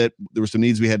a little bit. There were some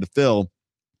needs we had to fill,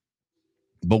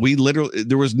 but we literally,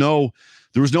 there was no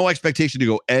expectation to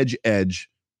go edge,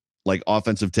 like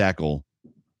offensive tackle.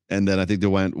 And then I think they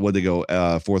went,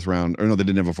 fourth round, or no, they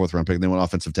didn't have a fourth round pick. They went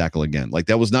offensive tackle again. Like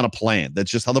that was not a plan.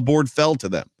 That's just how the board fell to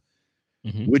them,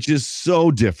 which is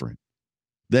so different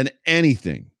than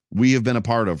anything we have been a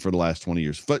part of for the last 20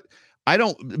 years. But I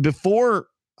don't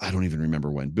even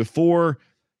remember when. Before,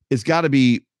 it's got to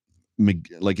be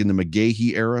like in the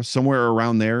McGahee era, somewhere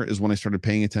around there is when I started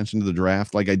paying attention to the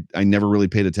draft. Like I never really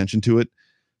paid attention to it.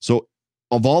 So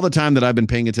of all the time that I've been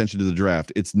paying attention to the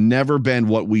draft, it's never been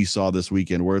what we saw this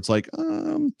weekend, where it's like,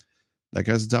 that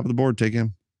guy's at the top of the board, take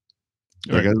him.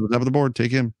 That guy's at the top of the board,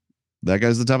 take him. That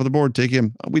guy's at the top of the board, take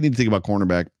him. We need to think about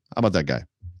cornerback. How about that guy?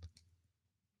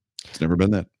 It's never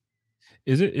been that.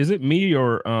 Is it me,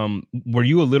 or were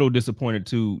you a little disappointed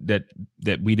too that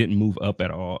we didn't move up at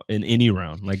all in any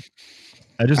round? Like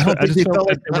I don't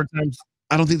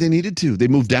think they needed to. They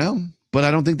moved down, but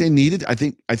I don't think they needed. I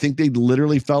think they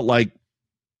literally felt like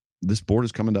this board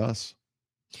is coming to us.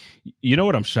 You know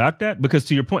what I'm shocked at? Because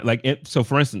to your point, so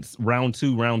for instance, round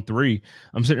 2, round 3,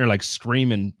 I'm sitting there like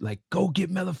screaming, like, go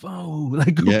get Melifo,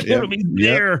 like go get him. He's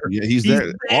there. Yeah, he's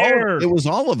there. It was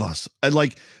all of us. And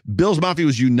like Bills Mafia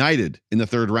was united in the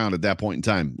 3rd round at that point in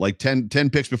time. Like 10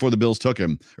 picks before the Bills took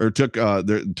him, or took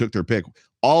their pick.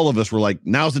 All of us were like,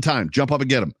 now's the time. Jump up and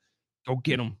get him. Go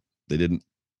get him. They didn't.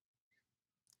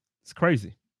 It's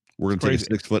crazy. We're going to take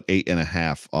a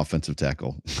 6'8.5" offensive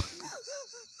tackle.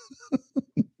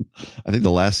 I think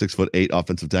the last 6'8"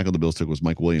 offensive tackle the Bills took was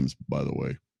Mike Williams, by the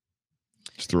way.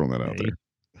 Just throwing that out there.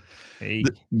 Hey.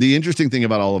 The interesting thing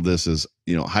about all of this is,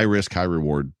 high risk, high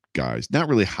reward guys. Not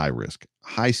really high risk,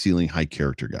 high ceiling, high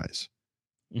character guys.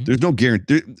 Mm-hmm. There's no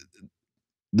guarantee.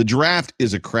 The draft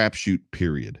is a crapshoot,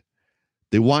 period.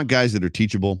 They want guys that are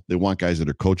teachable. They want guys that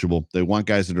are coachable. They want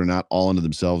guys that are not all into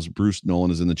themselves. Bruce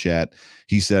Nolan is in the chat.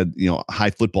 He said,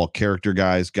 high football character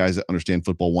guys that understand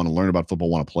football, want to learn about football,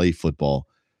 want to play football.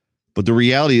 But the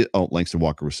reality, Langston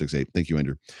Walker was 6'8". Thank you,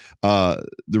 Andrew.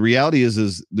 The reality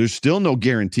is there's still no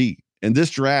guarantee. And this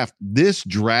draft,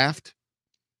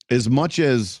 as much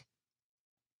as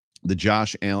the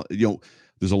Josh Allen,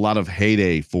 there's a lot of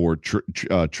heyday for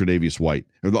Tre'Davious White.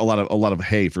 There's a lot of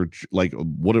hay for like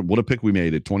what a pick we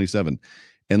made at 27,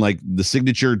 and like the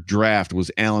signature draft was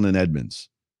Allen and Edmonds.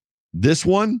 This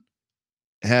one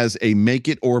has a make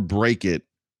it or break it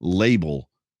label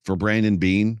for Brandon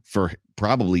Beane for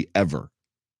probably ever.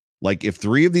 Like if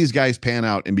 3 of these guys pan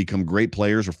out and become great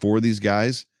players, or 4 of these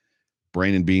guys,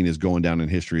 Brandon Beane is going down in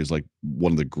history as like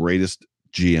one of the greatest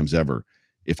GMs ever.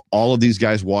 If all of these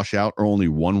guys wash out or only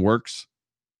one works,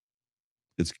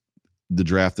 it's the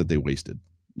draft that they wasted.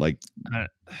 Like,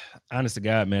 honest to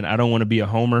God, man, I don't want to be a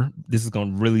homer. This is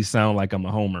going to really sound like I'm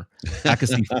a homer. I can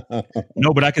see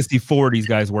but I can see 4 of these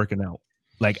guys working out.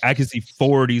 Like I can see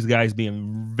 4 of these guys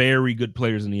being very good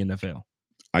players in the NFL.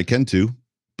 I can too,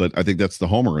 but I think that's the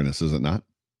homer in us, is it not?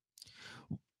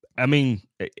 I mean,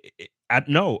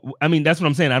 no. I mean, that's what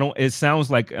I'm saying. It sounds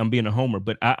like I'm being a homer,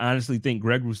 but I honestly think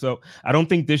Greg Rousseau, I don't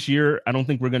think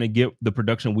we're going to get the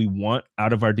production we want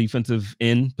out of our defensive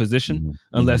end position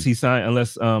unless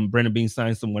Brandon Beane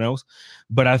signs someone else.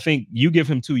 But I think you give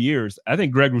him 2 years. I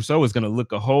think Greg Rousseau is going to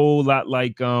look a whole lot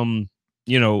like, I'm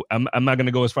not going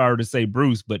to go as far to say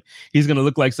Bruce, but he's going to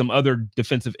look like some other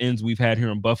defensive ends we've had here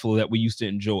in Buffalo that we used to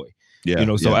enjoy. Yeah,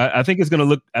 so yeah. I think it's gonna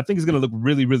look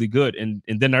really, really good. And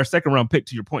then our 2nd round pick,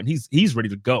 to your point, he's ready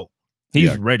to go.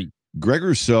 He's ready. Greg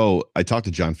Rousseau, I talked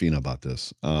to John Fina about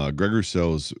this. Greg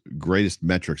Rousseau's greatest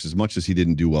metrics, as much as he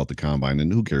didn't do well at the combine,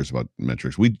 and who cares about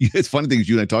metrics? It's funny things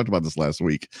you and I talked about this last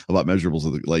week about measurables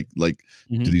of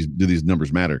do these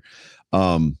numbers matter?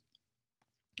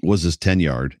 Was his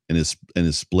 10-yard and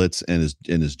his splits and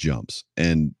his jumps.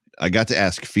 And I got to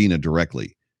ask Fina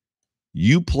directly.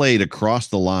 You played across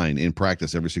the line in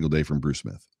practice every single day from Bruce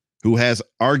Smith, who has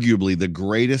arguably the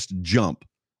greatest jump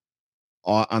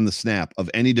on the snap of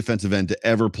any defensive end to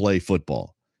ever play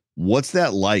football. What's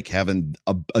that like having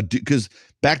because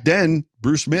back then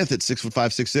Bruce Smith at 6'5",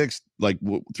 6'6", like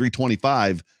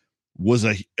 325 was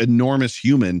a enormous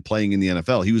human playing in the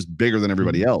NFL. He was bigger than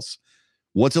everybody else.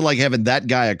 What's it like having that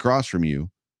guy across from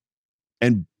you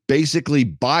and basically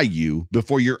by you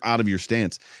before you're out of your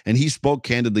stance? And he spoke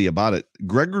candidly about it.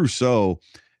 Greg Rousseau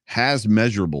has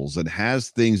measurables and has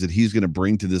things that he's going to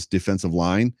bring to this defensive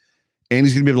line. And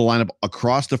he's going to be able to line up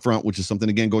across the front, which is something,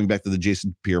 again, going back to the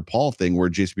Jason Pierre-Paul thing, where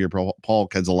Jason Pierre-Paul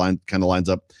kind of lines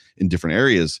up in different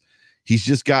areas.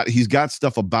 He's got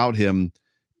stuff about him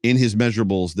in his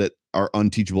measurables that are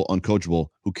unteachable, uncoachable.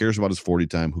 Who cares about his 40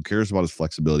 time? Who cares about his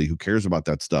flexibility? Who cares about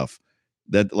that stuff?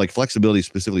 That, like, flexibility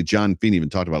specifically, John Feeney even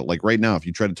talked about it. Like right now, if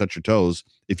you try to touch your toes,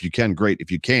 if you can, great. If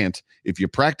you can't, if you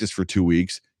practice for 2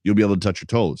 weeks, you'll be able to touch your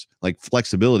toes. Like,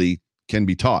 flexibility can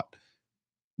be taught.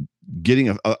 Getting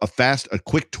a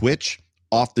quick twitch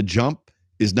off the jump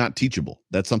is not teachable.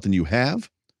 That's something you have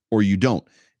or you don't.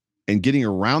 And getting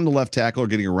around the left tackle or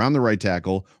getting around the right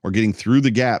tackle or getting through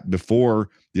the gap before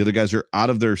the other guys are out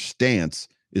of their stance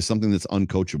is something that's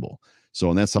uncoachable. So,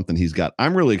 and that's something he's got.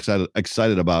 I'm really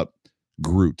excited about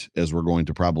Groot, as we're going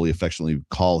to probably affectionately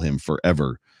call him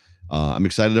forever. I'm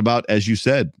excited about, as you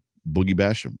said, Boogie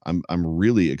Basham. I'm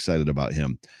really excited about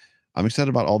him. I'm excited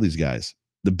about all these guys.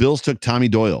 The Bills took Tommy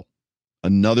Doyle,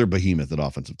 another behemoth at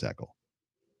offensive tackle.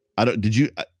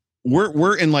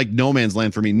 We're in like no man's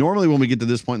land for me. Normally when we get to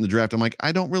this point in the draft, I'm like,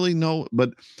 I don't really know.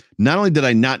 But not only did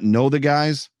I not know the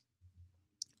guys,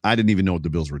 I didn't even know what the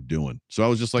Bills were doing. So I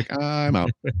was just like, I'm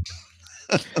out.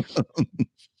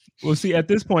 Well, see, at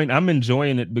this point, I'm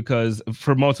enjoying it because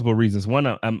for multiple reasons. One,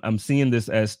 I'm seeing this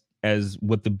as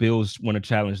what the Bills want to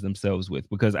challenge themselves with,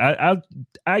 because I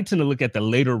tend to look at the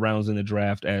later rounds in the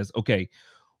draft as, okay,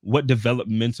 what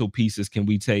developmental pieces can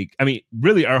we take? I mean,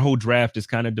 really, our whole draft is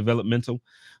kind of developmental,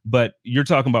 but you're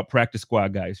talking about practice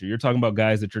squad guys, or you're talking about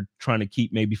guys that you're trying to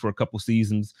keep maybe for a couple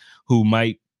seasons who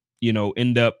might,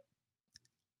 end up.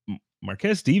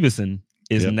 Marquez Stevenson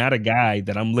is not a guy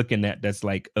that I'm looking at that's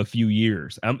like a few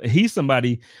years. He's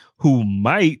somebody who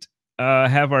might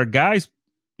have my guy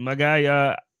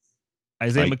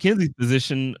Isaiah McKenzie's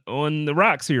position on the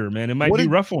rocks here, man. It might be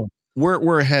rough on him.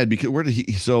 We're ahead because where did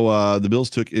he? So the Bills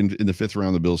took in the 5th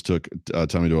round. The Bills took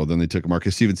Tommy Doyle. Then they took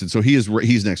Marquez Stevenson. So he's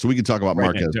next. So we can talk about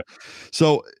Marquez. Yeah.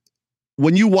 So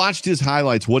when you watched his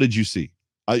highlights, what did you see?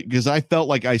 Because I felt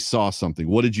like I saw something.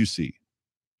 What did you see?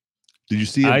 Did you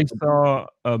see? I saw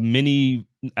a mini.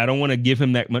 I don't want to give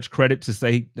him that much credit to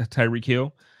say Tyreek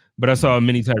Hill, but I saw a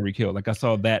mini Tyreek Hill. Like I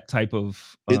saw that type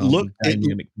of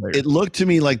dynamic player. It looked to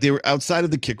me like they were outside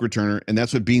of the kick returner, and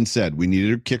that's what Beane said. We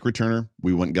needed a kick returner.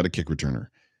 We went and got a kick returner.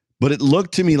 But it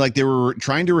looked to me like they were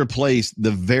trying to replace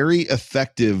the very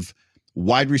effective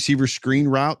wide receiver screen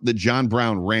route that John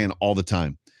Brown ran all the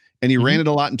time. And he ran it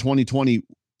a lot in 2020,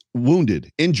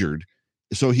 wounded, injured.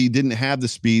 So he didn't have the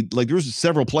speed. Like there was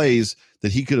several plays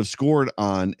that he could have scored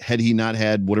on had he not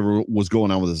had whatever was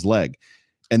going on with his leg.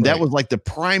 And that was like the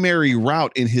primary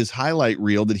route in his highlight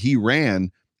reel that he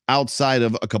ran outside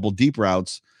of a couple deep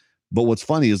routes. But what's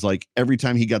funny is like every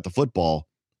time he got the football,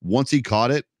 once he caught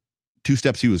it, 2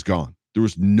 steps, he was gone. There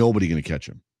was nobody going to catch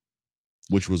him,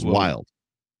 which was wild.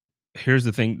 Here's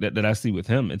the thing that I see with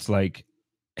him. It's like,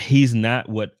 he's not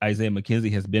what Isaiah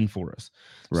McKenzie has been for us.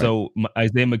 Right. So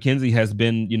Isaiah McKenzie has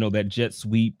been, that jet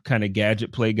sweep kind of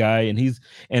gadget play guy.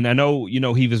 And I know,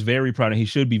 he was very proud, and he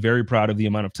should be very proud of the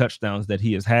amount of touchdowns that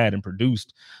he has had and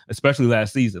produced, especially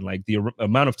last season. Like the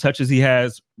amount of touches he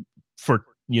has for,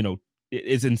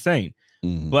 it's insane.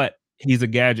 Mm-hmm. But he's a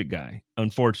gadget guy.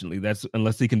 Unfortunately, that's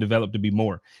unless he can develop to be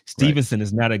more. Stevenson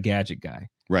is not a gadget guy.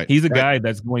 Right. He's a guy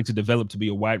that's going to develop to be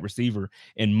a wide receiver.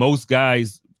 And most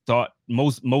guys thought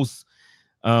most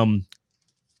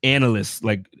analysts,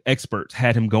 like experts,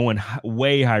 had him going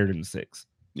way higher than 6.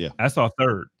 Yeah, I saw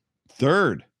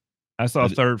third. I saw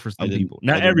third for some people.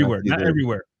 Not everywhere.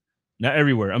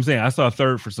 I'm saying I saw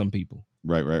third for some people.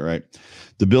 Right.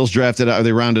 The Bills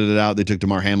they rounded it out. They took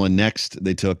DeMar Hamlin next.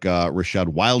 They took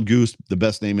Rashad Wildgoose, the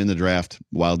best name in the draft,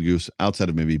 Wildgoose, outside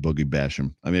of maybe Boogie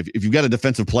Basham. I mean, if you've got a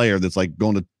defensive player that's like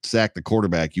going to sack the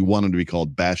quarterback, you want him to be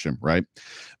called Basham, right?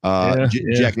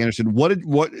 Jack Anderson.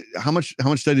 How much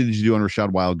study did you do on Rashad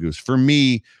Wildgoose? For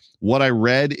me, what I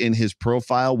read in his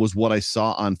profile was what I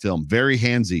saw on film. Very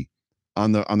handsy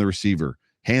on the receiver,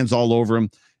 hands all over him.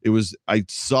 I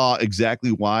saw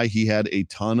exactly why he had a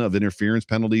ton of interference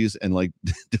penalties and like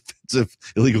defensive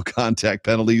illegal contact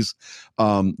penalties.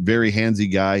 Very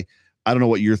handsy guy. I don't know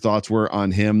what your thoughts were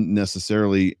on him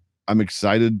necessarily. I'm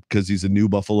excited because he's a new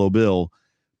Buffalo Bill,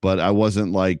 but I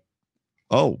wasn't like,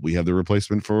 oh, we have the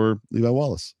replacement for Levi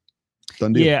Wallace.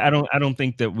 Done deal. Yeah, I don't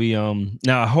think that we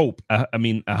now I hope I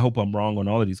hope I'm wrong on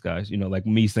all of these guys, like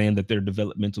me saying that they're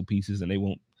developmental pieces and they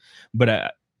won't,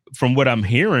 but from what I'm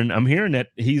hearing that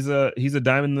he's a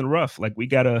diamond in the rough. Like we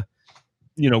got a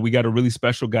really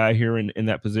special guy here in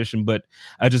that position, but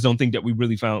I just don't think that we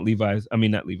really found Levi. I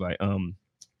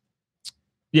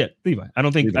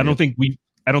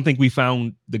don't think we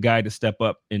found the guy to step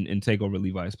up and take over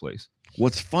Levi's place.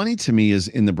 What's funny to me is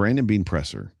in the Brandon Beane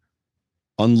presser,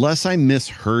 unless I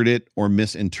misheard it or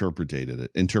interpreted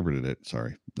it.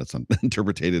 Sorry, that's not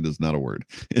interpreted is not a word.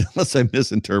 Unless I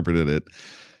misinterpreted it.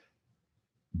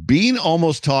 Beane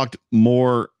almost talked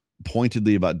more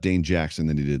pointedly about Dane Jackson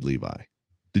than he did Levi.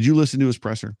 Did you listen to his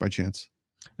presser by chance?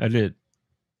 I did.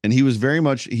 And he was very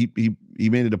much, he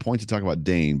made it a point to talk about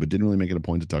Dane, but didn't really make it a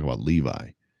point to talk about Levi.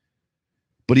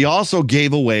 But he also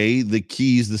gave away the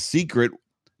keys, the secret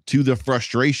to the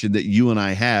frustration that you and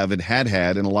I have and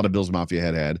had, and a lot of Bills Mafia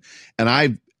had.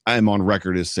 And I'm on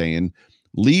record as saying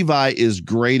Levi is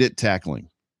great at tackling,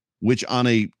 which on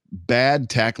a bad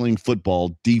tackling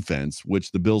football defense,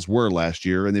 which the Bills were last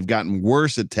year, and they've gotten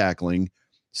worse at tackling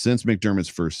since McDermott's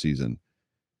first season.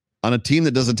 On a team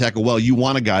that doesn't tackle well, you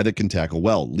want a guy that can tackle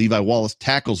well. Levi Wallace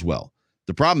tackles well.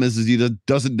 The problem is he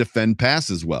doesn't defend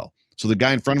passes well. So the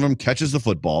guy in front of him catches the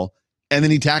football, and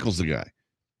then he tackles the guy.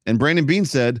 And Brandon Beane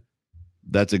said,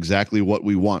 that's exactly what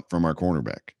we want from our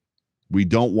cornerback. We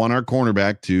don't want our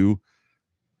cornerback to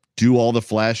do all the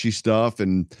flashy stuff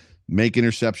and make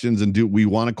interceptions we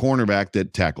want a cornerback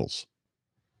that tackles.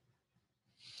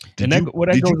 Did you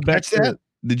catch that?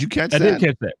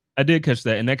 I did catch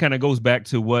that. And that kind of goes back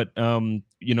to what,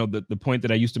 the point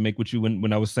that I used to make with you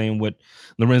when I was saying what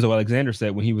Lorenzo Alexander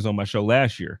said when he was on my show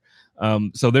last year.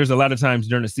 So there's a lot of times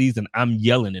during the season, I'm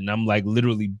yelling and I'm like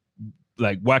literally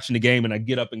like watching the game and I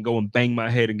get up and go and bang my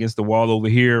head against the wall over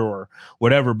here or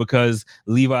whatever, because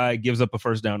Levi gives up a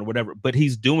first down or whatever, but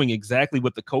he's doing exactly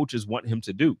what the coaches want him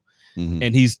to do. Mm-hmm.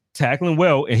 And he's tackling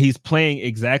well and he's playing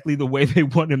exactly the way they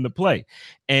want him to play.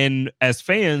 And as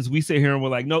fans, we sit here and we're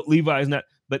like, no, Levi's not,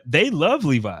 but they love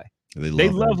Levi. They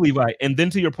love Levi. And then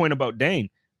to your point about Dane,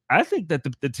 I think that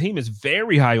the team is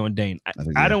very high on Dane.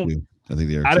 I don't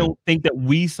think that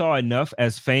we saw enough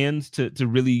as fans to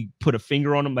really put a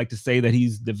finger on him, like to say that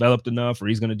he's developed enough or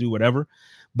he's going to do whatever.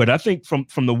 But I think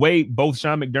from the way both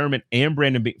Sean McDermott and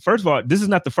Brandon Beane, first of all, this is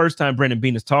not the first time Brandon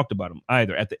Beane has talked about him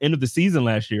either. At the end of the season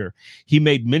last year, he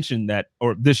made mention that,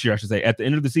 or this year, I should say, at the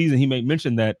end of the season, he made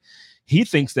mention that he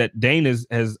thinks that Dane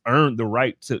has earned the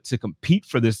right to compete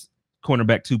for this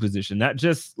cornerback 2 position, not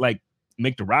just like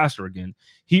make the roster again.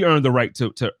 He earned the right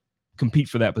to compete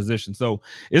for that position. So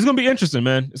it's going to be interesting,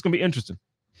 man. It's going to be interesting.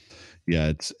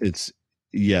 Yeah, it's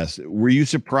yes. Were you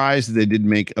surprised that they didn't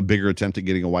make a bigger attempt at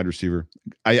getting a wide receiver?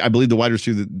 I believe the wide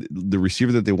receiver, the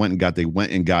receiver that they went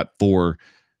and got for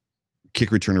kick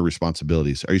returner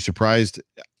responsibilities. Are you surprised?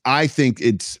 I think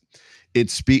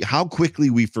how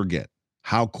quickly we forget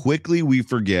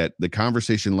the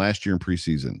conversation last year in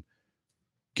preseason.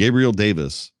 Gabriel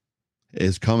Davis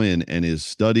has come in and is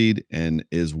studied and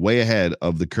is way ahead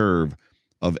of the curve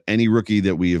of any rookie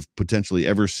that we have potentially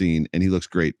ever seen. And he looks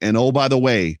great. And oh, by the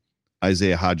way,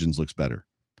 Isaiah Hodgins looks better.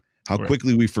 How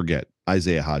quickly we forget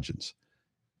Isaiah Hodgins.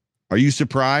 Are you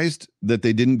surprised that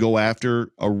they didn't go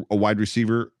after a wide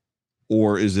receiver,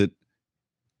 or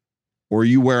are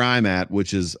you where I'm at,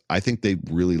 which is I think they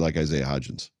really like Isaiah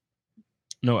Hodgins?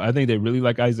 No, I think they really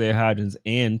like Isaiah Hodgins.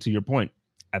 And to your point,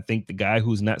 I think the guy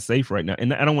who's not safe right now,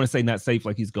 and I don't want to say not safe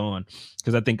like he's gone,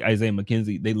 because I think Isaiah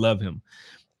McKenzie, they love him.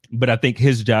 But I think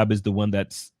his job is the one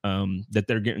that's that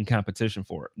they're getting competition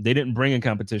for. They didn't bring in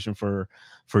competition for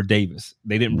Davis.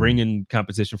 They didn't bring in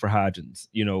competition for Hodgins.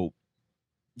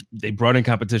 They brought in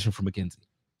competition for McKenzie.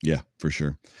 Yeah, for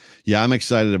sure. Yeah, I'm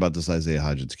excited about this Isaiah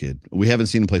Hodgins kid. We haven't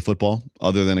seen him play football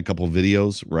other than a couple of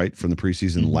videos, right, from the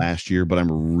preseason last year, but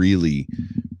I'm really,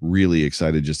 really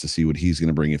excited just to see what he's going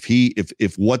to bring.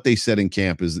 If what they said in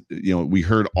camp is, we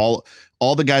heard all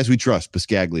the guys we trust,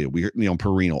 Biscaglia, we heard,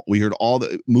 Perino, we heard all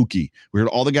the Mookie, we heard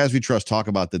all the guys we trust talk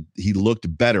about that he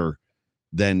looked better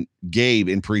than Gabe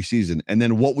in preseason. And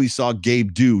then what we saw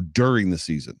Gabe do during the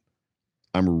season.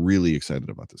 I'm really excited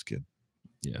about this kid.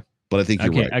 Yeah. But I think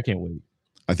you're right. I can't wait.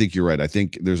 I think you're right. I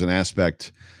think there's an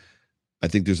aspect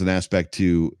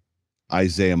to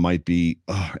Isaiah might be,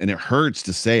 and it hurts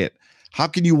to say it. How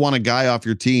can you want a guy off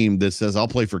your team that says, I'll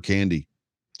play for candy?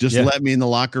 Just let me in the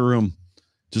locker room.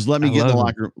 Just let me get in the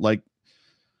locker room. Like,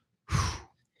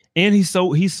 and he's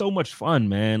so much fun,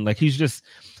 man. Like he's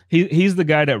the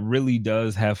guy that really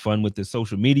does have fun with the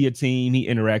social media team. He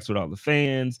interacts with all the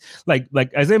fans. Like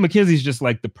Isaiah McKenzie's just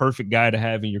like the perfect guy to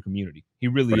have in your community. He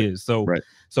really is. So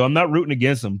I'm not rooting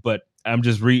against him, but I'm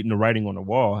just reading the writing on the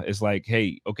wall. It's like,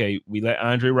 hey, okay, we let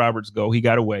Andre Roberts go. He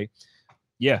got away.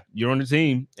 Yeah, you're on the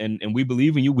team, and we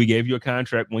believe in you. We gave you a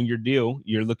contract, 1-year deal.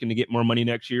 You're looking to get more money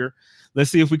next year.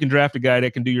 Let's see if we can draft a guy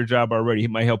that can do your job already. He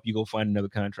might help you go find another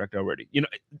contract already.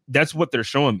 That's what they're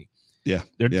showing me. Yeah.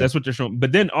 That's what they're showing.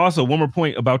 But then also one more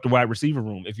point about the wide receiver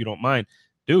room, if you don't mind.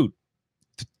 Dude,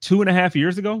 2.5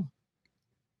 years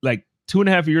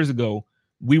ago,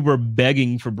 we were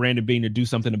begging for Brandon Beane to do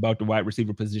something about the wide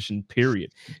receiver position,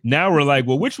 period. Now we're like,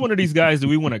 well, which one of these guys do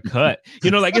we want to cut?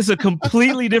 It's a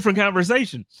completely different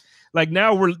conversation. Like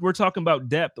now we're talking about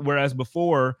depth, whereas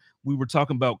before we were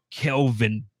talking about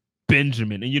Kelvin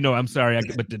Benjamin. And I'm sorry,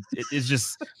 it's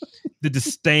just the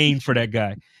disdain for that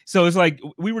guy. So it's like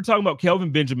we were talking about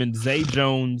Kelvin Benjamin, Zay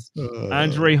Jones,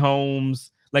 Andre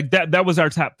Holmes. Like that was our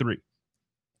top 3.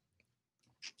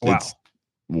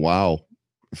 Wow.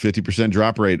 50%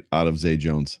 drop rate out of Zay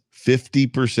Jones.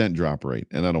 50% drop rate.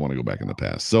 And I don't want to go back in the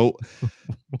past. So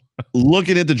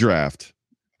looking at the draft,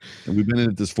 and we've been in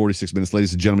it this 46 minutes.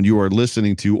 Ladies and gentlemen, you are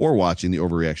listening to or watching the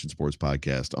Overreaction Sports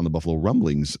Podcast on the Buffalo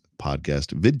Rumblings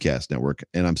Podcast Vidcast Network.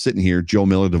 And I'm sitting here, Joe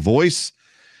Miller, the voice,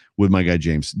 with my guy,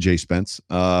 JSpence.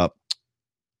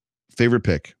 Favorite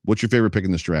pick. What's your favorite pick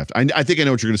in this draft? I think I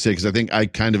know what you're going to say because I think I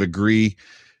kind of agree.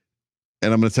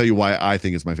 And I'm going to tell you why I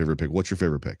think it's my favorite pick. What's your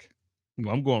favorite pick?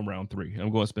 Well, I'm going round 3.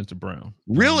 I'm going Spencer Brown.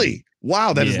 Really?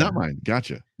 Wow, that is not mine.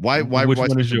 Gotcha. Why? Which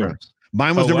one is Spencer yours?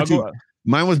 Brown? Mine was number 2.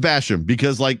 Mine was Basham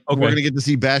because we're going to get to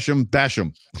see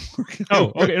Basham.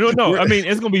 Oh, okay. No. I mean,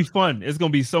 it's going to be fun. It's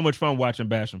going to be so much fun watching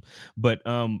Basham. But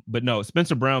no,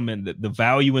 Spencer Brown, man, the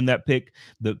value in that pick,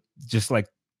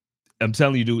 I'm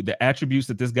telling you, dude, the attributes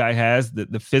that this guy has,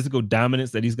 the physical dominance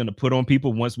that he's going to put on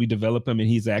people once we develop him and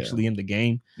he's actually in the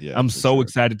game. Yeah, I'm so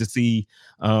excited to see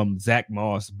Zach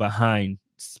Moss behind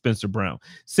Spencer Brown.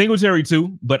 Singletary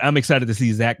too, but I'm excited to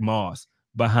see Zach Moss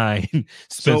behind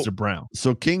Spencer Brown.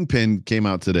 So Kingpin came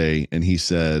out today and he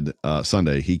said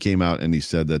Sunday, he came out and he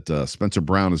said that Spencer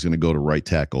Brown is going to go to right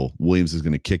tackle. Williams is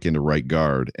going to kick into right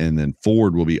guard, and then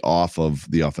Ford will be off of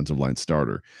the offensive line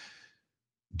starter.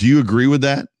 Do you agree with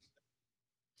that?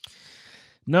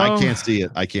 No, I can't see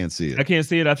it. I can't see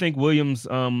it. I think Williams,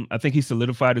 I think he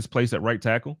solidified his place at right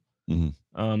tackle.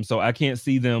 Mm-hmm. So I can't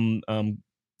see them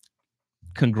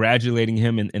congratulating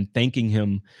him and thanking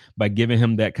him by giving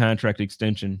him that contract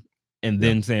extension and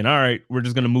then saying, all right, we're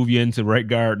just going to move you into right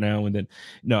guard now. And then,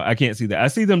 no, I can't see that. I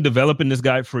see them developing this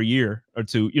guy for a year or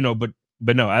two,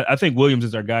 but no, I think Williams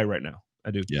is our guy right now.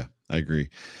 I do. Yeah, I agree.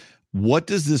 What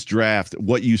does this draft,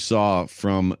 what you saw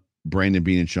from Brandon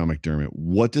Beane and Sean McDermott,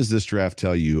 what does this draft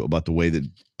tell you about the way that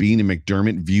Beane and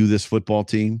McDermott view this football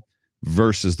team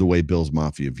versus the way Bills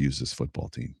Mafia views this football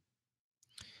team?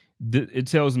 It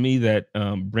tells me that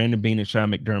Brandon Beane and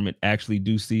Sean McDermott actually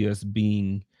do see us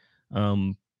being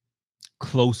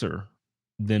closer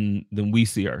than we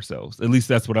see ourselves. At least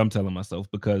that's what I'm telling myself,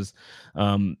 because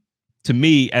to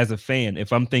me as a fan,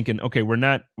 if I'm thinking, okay, we're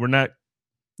not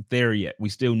there yet, we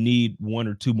still need 1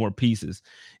 or 2 more pieces.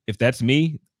 If that's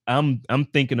me, I'm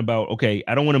thinking about, okay,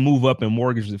 I don't want to move up and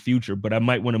mortgage the future, but I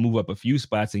might want to move up a few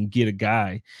spots and get a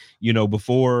guy,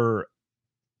 before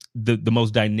the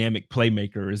most dynamic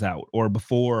playmaker is out, or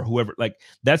before whoever. Like,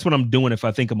 that's what I'm doing if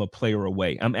I think I'm a player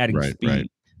away. I'm adding speed.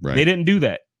 Right. They didn't do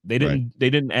that. They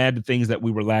didn't add the things that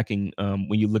we were lacking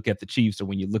when you look at the Chiefs or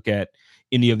when you look at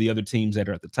any of the other teams that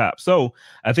are at the top. So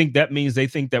I think that means they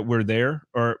think that we're there,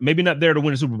 or maybe not there to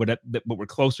win a Super Bowl, but we're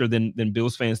closer than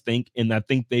Bills fans think. And I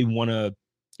think they want to,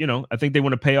 I think they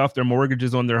want to pay off their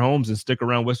mortgages on their homes and stick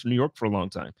around Western New York for a long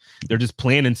time. They're just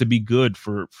planning to be good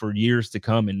for years to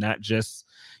come, and not just,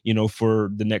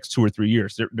 for the next 2 or 3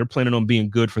 years. They're planning on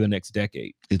being good for the next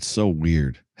decade. It's so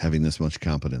weird having this much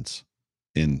competence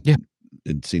in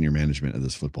senior management of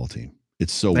this football team.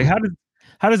 It's so like, weird.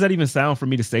 How does that even sound for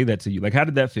me to say that to you? Like, how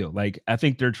did that feel? Like, I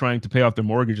think they're trying to pay off their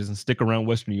mortgages and stick around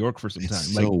Western New York for some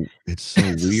time. It's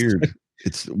so weird.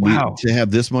 It's wow. To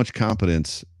have this much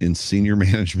competence in senior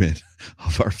management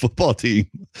of our football team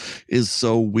is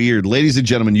so weird. Ladies and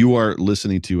gentlemen, you are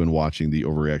listening to and watching the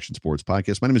Overreaction Sports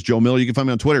Podcast. My name is Joe Miller. You can find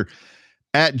me on Twitter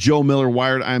at Joe Miller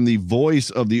Wired. I'm the voice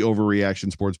of the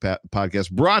Overreaction Sports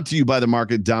Podcast, brought to you by the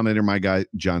market dominator, my guy,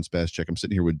 John Spascheck. I'm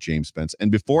sitting here with JSpence. And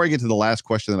before I get to the last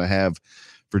question that I have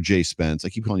for JSpence, I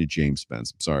keep calling you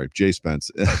JSpence. I'm sorry, JSpence.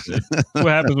 What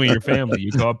happens when you're family?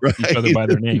 You call each other by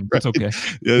their name. That's okay.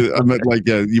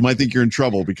 Yeah, you might think you're in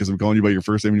trouble because I'm calling you by your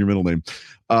first name and your middle name.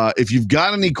 If you've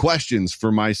got any questions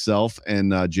for myself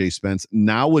and JSpence,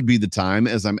 now would be the time,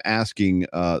 as I'm asking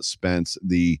Spence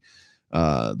the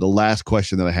last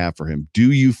question that I have for him.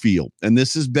 Do you feel, and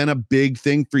this has been a big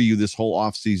thing for you this whole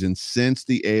offseason since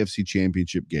the AFC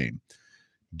Championship game,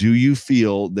 Do you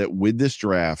feel that with this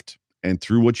draft and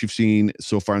through what you've seen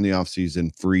so far in the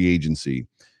offseason, free agency,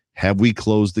 have we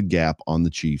closed the gap on the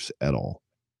Chiefs at all?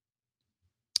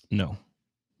 No,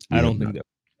 We I have don't think not. that.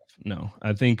 No,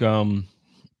 I think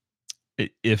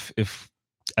if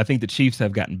I think the Chiefs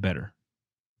have gotten better,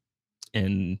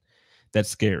 and that's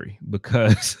scary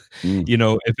because Mm.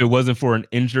 if it wasn't for an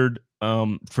injured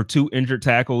for 2 injured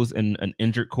tackles and an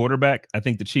injured quarterback, I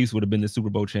think the Chiefs would have been the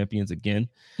Super Bowl champions again.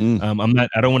 Mm.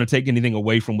 I don't want to take anything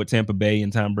away from what Tampa Bay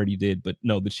and Tom Brady did, but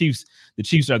no, the Chiefs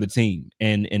are the team,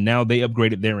 and now they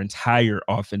upgraded their entire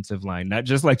offensive line, not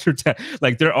just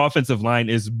like their offensive line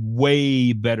is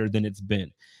way better than it's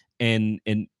been, and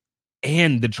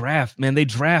the draft, man, they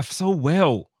draft so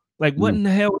well. Like, what Mm. in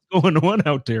the hell is going on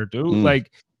out there, dude? Mm.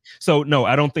 Like, so no,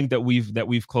 I don't think that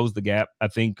we've closed the gap. I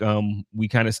think we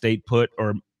kind of stayed put,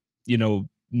 or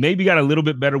maybe got a little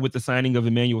bit better with the signing of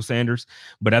Emmanuel Sanders,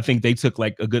 but I think they took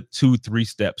like a good 2-3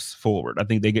 steps forward. I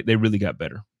think they really got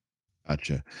better.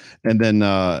 Gotcha. And then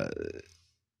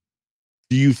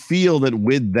do you feel that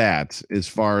with that, as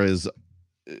far as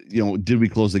did we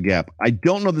close the gap? I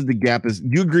don't know that the gap is. Do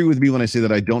you agree with me when I say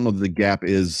that I don't know that the gap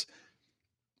is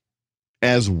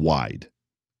as wide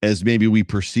as maybe we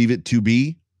perceive it to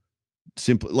be?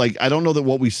 Simply, like, I don't know that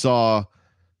what we saw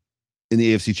in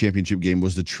the AFC Championship game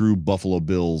was the true Buffalo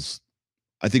Bills.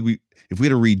 I think if we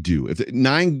had a redo,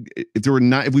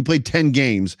 if we played 10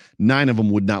 games, 9 of them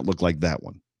would not look like that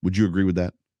one. Would you agree with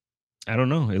that? I don't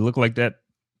know. It looked like that.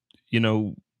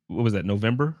 What was that?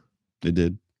 November? It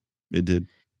did.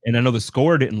 And I know the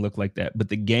score didn't look like that, but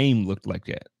the game looked like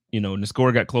that. And the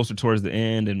score got closer towards the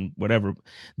end and whatever.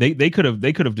 They could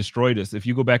have destroyed us. If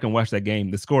you go back and watch that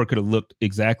game, the score could have looked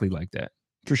exactly like that.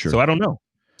 For sure. So I don't know.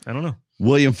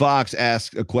 William Fox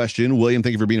asked a question. William,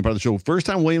 thank you for being a part of the show. First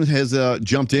time William has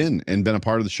jumped in and been a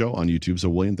part of the show on YouTube. So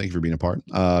William, thank you for being a part.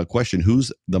 Question: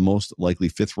 who's the most likely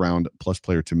 5th round plus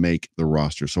player to make the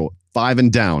roster? So 5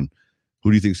 and down,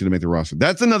 who do you think is going to make the roster?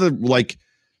 That's another like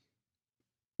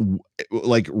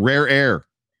rare air.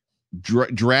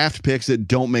 Draft picks that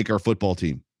don't make our football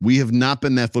team. We have not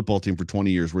been that football team for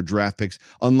 20 years. We're draft picks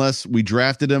unless we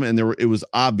drafted them and it was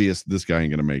obvious this guy ain't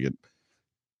going to make it.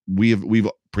 We've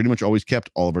pretty much always kept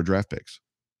all of our draft picks.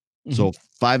 Mm-hmm. So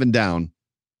 5 and down,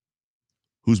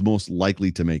 who's most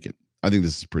likely to make it? I think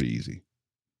this is pretty easy.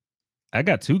 I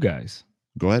got 2 guys.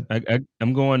 Go ahead.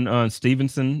 I'm going on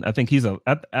Stevenson. I think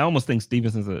I almost think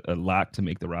Stevenson's a lock to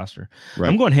make the roster. Right.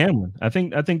 I'm going Hamlin. I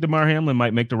think DeMar Hamlin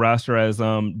might make the roster as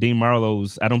Dean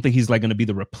Marlowe's. I don't think he's like going to be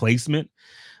the replacement,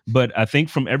 but I think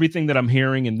from everything that I'm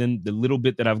hearing and then the little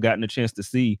bit that I've gotten a chance to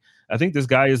see, I think this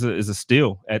guy is a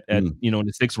steal at in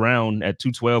the 6th round at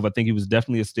 212. I think he was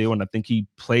definitely a steal, and I think he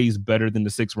plays better than the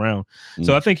 6th round.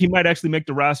 So I think he might actually make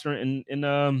the roster.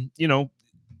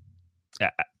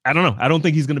 I don't know. I don't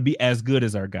think he's going to be as good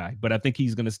as our guy, but I think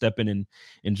he's going to step in and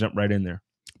jump right in there.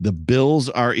 The Bills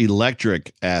are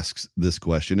electric asks this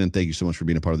question, and thank you so much for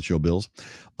being a part of the show, Bills.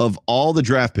 Of all the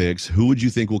draft picks, who would you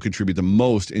think will contribute the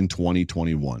most in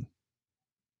 2021?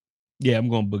 Yeah, I'm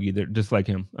going Boogie there, just like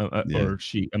him or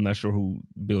she. I'm not sure who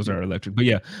Bills are electric, but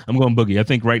yeah, I'm going Boogie. I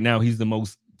think right now he's the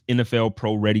most NFL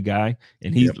pro ready guy,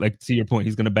 and he's like, to your point,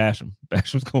 he's going to bash him.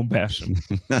 Bashham's going to bash him.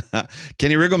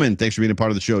 Kenny Riggleman, thanks for being a part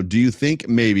of the show. Do you think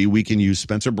maybe we can use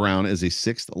Spencer Brown as a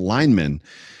 6th lineman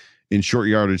in short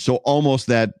yardage? So almost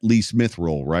that Lee Smith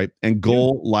role, right? And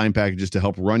goal line packages to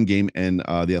help run game and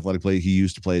the athletic play he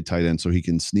used to play at tight end, so he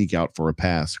can sneak out for a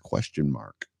pass? ?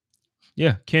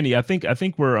 Yeah, Kenny, I think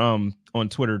we're on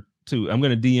Twitter too. I'm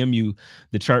going to DM you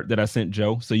the chart that I sent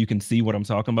Joe so you can see what I'm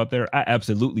talking about there. I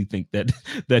absolutely think that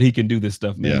he can do this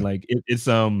stuff, man. Yeah. Like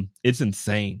it's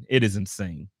insane. It is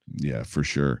insane. Yeah, for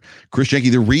sure. Chris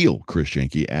Jenke, the real Chris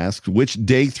Jenke, asks, which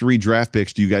day 3 draft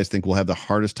picks do you guys think will have the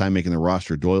hardest time making the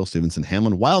roster? Doyle, Stevenson,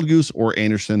 Hamlin, Wild Goose, or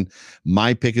Anderson?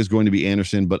 My pick is going to be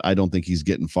Anderson, but I don't think he's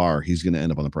getting far. He's going to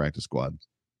end up on the practice squad.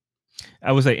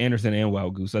 I would say Anderson and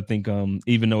Wild Goose. I think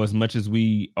even though as much as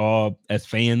we all as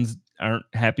fans aren't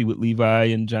happy with Levi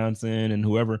and Johnson and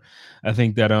whoever, I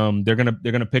think that they're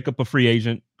gonna pick up a free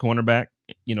agent cornerback,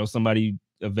 somebody,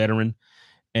 a veteran,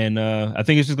 and I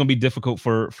think it's just gonna be difficult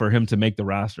for him to make the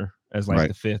roster as like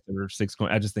the 5th or 6th.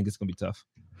 I just think it's gonna be tough.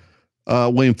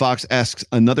 William Fox asks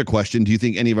another question. Do you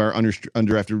think any of our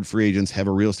undrafted free agents have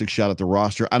a realistic shot at the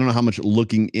roster? I don't know how much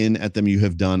looking in at them you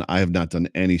have done. I have not done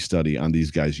any study on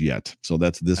these guys yet. So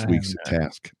that's this week's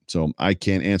task. So I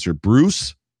can't answer.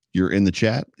 Bruce, you're in the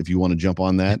chat. If you want to jump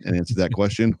on that and answer that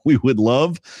question, we would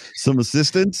love some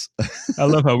assistance. I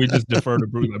love how we just defer to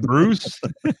Bruce. Bruce,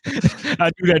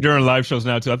 I do that during live shows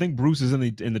now too. I think Bruce is in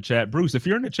the chat. Bruce, if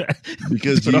you're in the chat,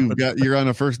 because you're on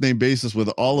a first name basis with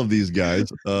all of these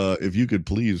guys. If you could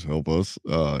please help us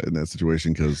in that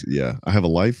situation, because I have a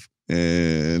life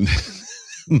and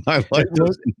my life.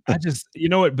 I just,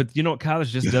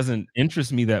 college just doesn't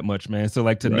interest me that much, man. So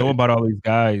like to know about all these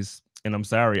guys. And I'm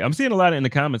sorry. I'm seeing a lot in the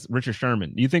comments. Richard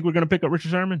Sherman. Do you think we're going to pick up Richard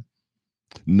Sherman?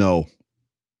 No.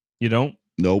 You don't?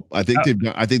 Nope. I think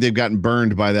they've gotten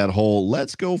burned by that whole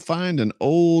let's go find an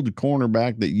old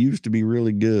cornerback that used to be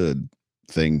really good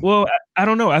thing. Well, I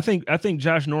don't know. I think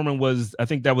Josh Norman I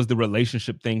think that was the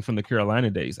relationship thing from the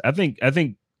Carolina days. I think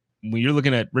when you're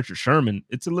looking at Richard Sherman,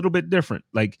 it's a little bit different.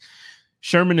 Like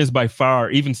Sherman is by far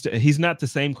he's not the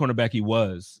same cornerback he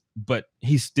was, but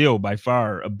he's still by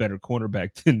far a better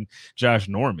cornerback than Josh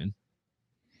Norman.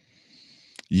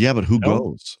 Yeah, but who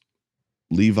goes?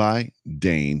 Levi,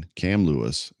 Dane, Cam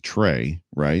Lewis, Trey,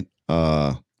 right?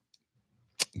 Taryn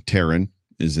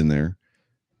is in there.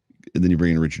 And then you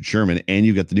bring in Richard Sherman, and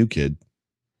you got the new kid,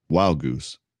 Wild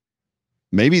Goose.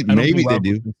 Maybe they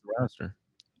do. The roster.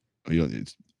 I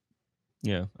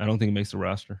don't think it makes the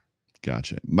roster.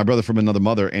 Gotcha. My brother from another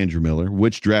mother, Andrew Miller.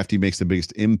 Which draftee makes the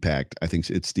biggest impact? I think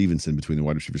it's Stevenson between the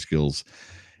wide receiver skills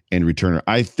and returner.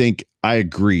 I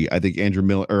agree. I think Andrew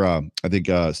Miller,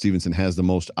 Stevenson has the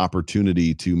most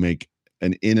opportunity to make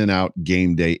an in and out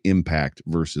game day impact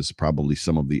versus probably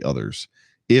some of the others.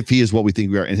 If he is what we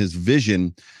think we are, and his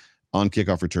vision on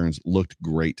kickoff returns looked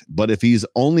great. But if he's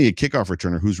only a kickoff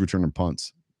returner, who's returning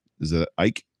punts? Is it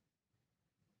Ike?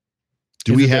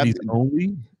 Do we have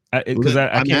only? Because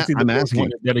I can't see the Bills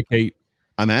want to dedicate.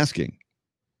 I'm asking.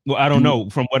 Well, I don't know.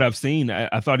 From what I've seen,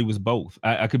 I thought he was both.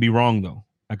 I could be wrong though.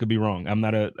 I could be wrong. I'm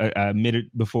not I admitted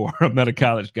before. I'm not a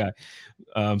college guy,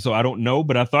 so I don't know.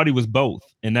 But I thought he was both,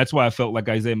 and that's why I felt like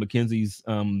Isaiah McKenzie's,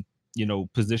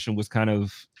 position was kind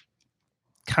of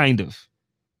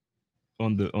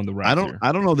on the roster.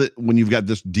 I don't know that when you've got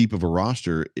this deep of a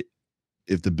roster,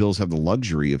 if the Bills have the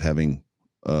luxury of having.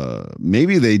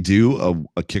 Maybe they do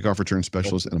a kickoff return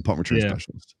specialist and a punt return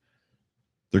specialist.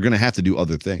 They're going to have to do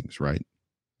other things, right?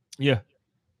 Yeah.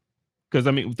 Because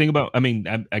I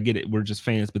get it. We're just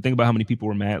fans, but think about how many people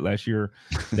were mad last year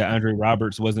that Andre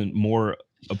Roberts wasn't more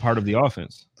a part of the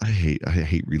offense. I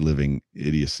hate reliving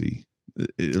idiocy,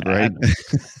 right?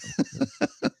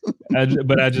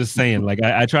 But I just saying, like,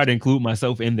 I try to include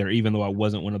myself in there, even though I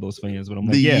wasn't one of those fans. But I'm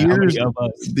like,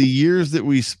 the years that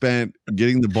we spent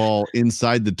getting the ball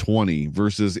inside the 20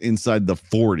 versus inside the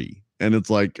 40. And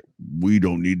it's like, we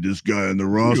don't need this guy on the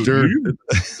roster.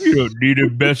 You don't need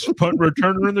a best punt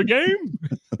returner in the game.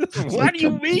 What do you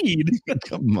mean?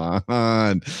 Come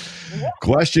on.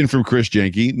 Question from Chris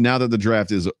Jenke. Now that the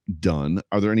draft is done,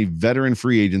 are there any veteran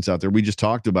free agents out there? We just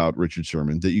talked about Richard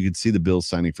Sherman that you could see the Bills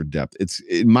signing for depth. It's,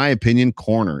 in my opinion,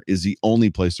 corner is the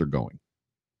only place they're going.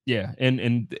 Yeah,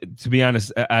 and to be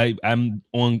honest, I'm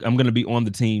going to be on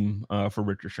the team for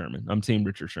Richard Sherman. I'm team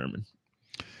Richard Sherman.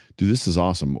 Dude, this is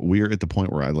awesome. We are at the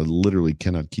point where I literally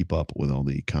cannot keep up with all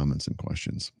the comments and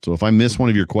questions. So if I miss one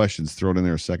of your questions, throw it in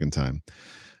there a second time.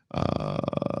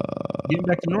 Getting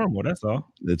back to normal, that's all.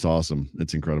 It's awesome.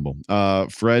 It's incredible.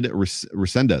 Fred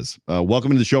Resendez.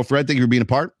 Welcome to the show, Fred. Thank you for being a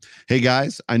part. Hey,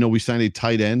 guys, I know we signed a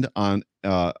tight end on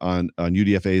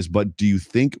UDFAs, but do you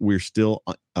think we're still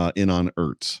in on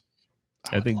Ertz?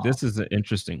 I think this is an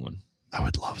interesting one. I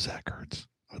would love Zach Ertz.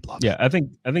 I would love it. I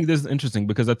think this is interesting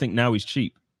because I think now he's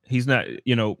cheap. He's not,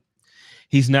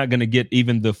 he's not going to get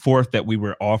even the fourth that we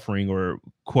were offering or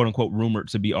quote unquote rumored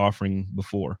to be offering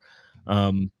before.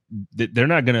 They're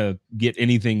not going to get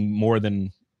anything more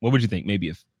than, what would you think? Maybe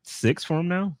a 6 for him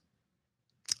now?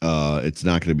 It's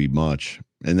not going to be much.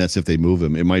 And that's if they move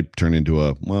him. It might turn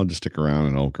into just stick around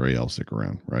and I'll stick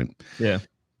around. Right. Yeah.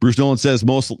 Bruce Nolan says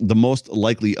the most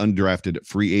likely undrafted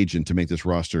free agent to make this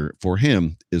roster for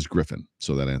him is Griffin.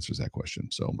 So that answers that question.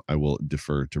 So I will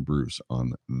defer to Bruce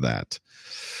on that.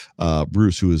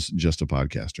 Bruce, who is just a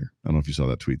podcaster. I don't know if you saw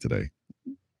that tweet today.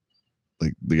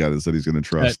 Like the guy that said he's going to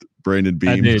trust Brandon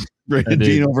Beane. Brandon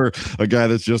Beane over a guy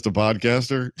that's just a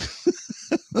podcaster.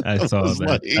 I saw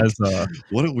that. I saw.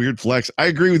 What a weird flex. I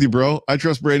agree with you, bro. I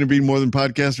trust Brandon Beane more than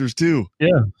podcasters too.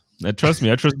 Yeah. Trust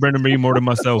me, I trust Brandon Beane more than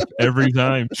myself every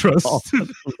time. Trust.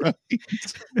 Right.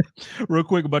 Real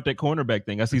quick about that cornerback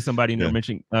thing. I see somebody in there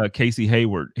mentioning Casey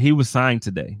Hayward. He was signed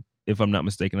today, if I'm not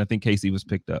mistaken. I think Casey was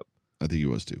picked up. I think he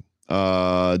was too.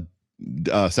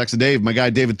 Saxon Dave, my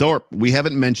guy David Thorpe. We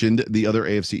haven't mentioned the other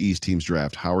AFC East teams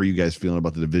draft. How are you guys feeling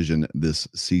about the division this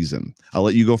season? I'll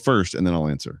let you go first, and then I'll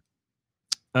answer.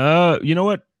 You know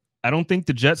what? I don't think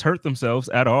the Jets hurt themselves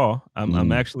at all.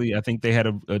 I'm actually, I think they had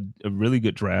a really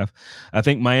good draft. I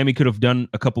think Miami could have done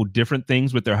a couple different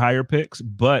things with their higher picks,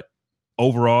 but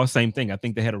overall, same thing. I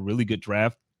think they had a really good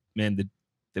draft. Man,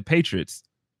 the Patriots,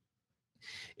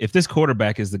 if this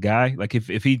quarterback is the guy, like if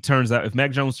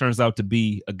Mac Jones turns out to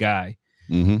be a guy,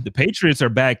 the Patriots are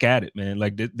back at it, man.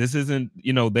 Like this isn't,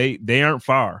 they aren't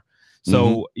far.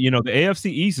 So, the AFC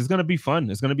East is going to be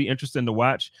fun. It's going to be interesting to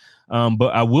watch.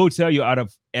 But I will tell you, out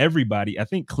of everybody, I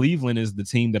think Cleveland is the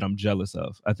team that I'm jealous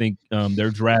of. I think their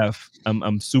draft,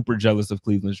 I'm super jealous of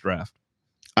Cleveland's draft.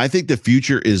 I think the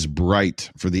future is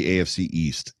bright for the AFC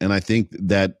East. And I think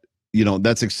that,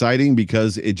 that's exciting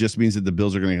because it just means that the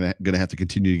Bills are going to have to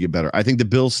continue to get better. I think the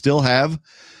Bills still have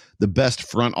the best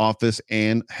front office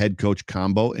and head coach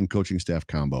combo and coaching staff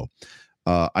combo.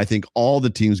 I think all the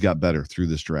teams got better through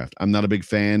this draft. I'm not a big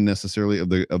fan necessarily of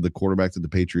the quarterback that the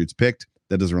Patriots picked.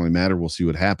 That doesn't really matter. We'll see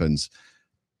what happens.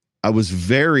 I was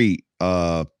very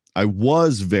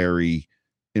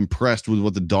impressed with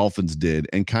what the Dolphins did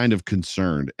and kind of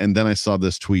concerned. And then I saw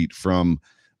this tweet from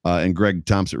and Greg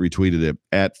Thompson retweeted it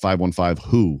at 515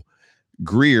 who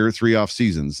Greer 3 off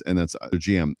seasons, and that's their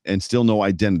GM, and still no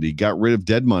identity, got rid of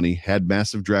dead money, had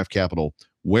massive draft capital.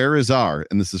 Where is our,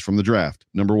 and this is from the draft,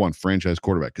 number 1, franchise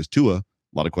quarterback? Because Tua, a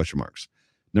lot of question marks.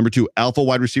 Number 2, alpha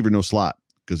wide receiver, no slot,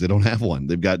 because they don't have one.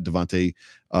 They've got Devontae,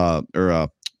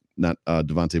 not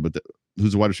Devontae, but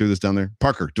who's the wide receiver that's down there?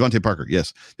 Devontae Parker,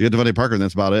 yes. They got Devontae Parker, and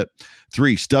that's about it.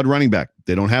 3, stud running back,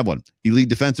 they don't have one. Elite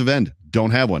defensive end,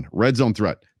 don't have one. Red zone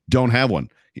threat, don't have one.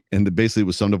 And basically it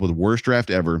was summed up with worst draft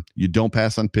ever. You don't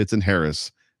pass on Pitts and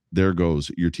Harris. There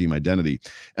goes your team identity.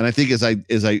 And I think as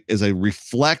I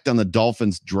reflect on the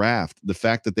Dolphins draft, the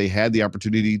fact that they had the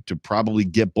opportunity to probably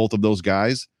get both of those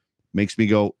guys makes me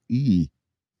go,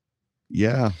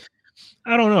 yeah.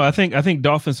 I don't know. I think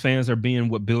Dolphins fans are being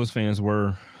what Bills fans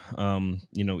were,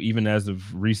 even as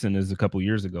of recent as a couple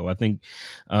years ago. I think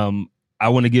I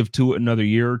want to give Tua another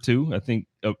year or two. I think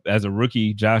as a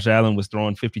rookie, Josh Allen was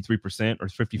throwing 53% or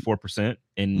 54%.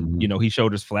 And, he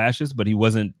showed us flashes, but he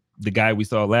wasn't the guy we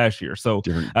saw last year. So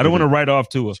I don't want to write off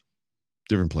Tua.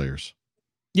 Different players.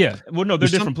 Yeah. Well, no, they're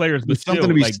different players, but still,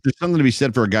 there's something to be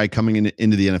said for a guy coming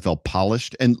into the NFL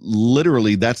polished. And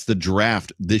literally that's the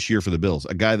draft this year for the Bills,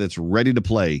 a guy that's ready to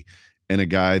play and a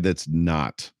guy that's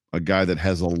not, a guy that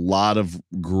has a lot of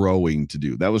growing to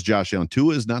do. That was Josh Allen.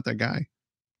 Tua is not that guy.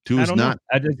 Tua is not.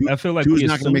 I feel like Tua's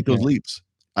not going to make those leaps.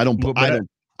 I don't think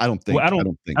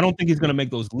he's going to make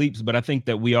those leaps, but I think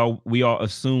that we all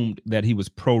assumed that he was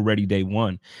pro ready day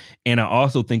one. And I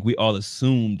also think we all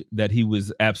assumed that he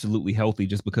was absolutely healthy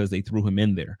just because they threw him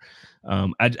in there.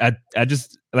 I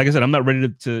just, like I said, I'm not ready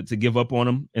to give up on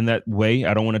him in that way.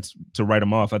 I don't want to write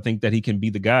him off. I think that he can be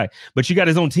the guy, but you got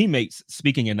his own teammates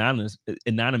speaking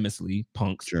anonymously,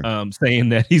 punks, sure. Saying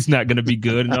that he's not going to be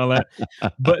good and all that.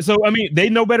 But so, I mean, they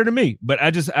know better than me, but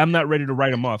I'm not ready to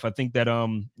write him off. I think that,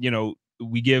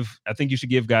 I think you should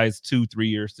give guys 2-3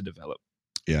 years to develop.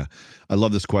 Yeah. I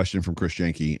love this question from Chris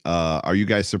Janke. Are you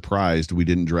guys surprised we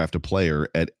didn't draft a player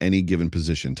at any given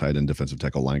position, tight end, defensive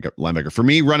tackle, linebacker? For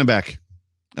me, running back.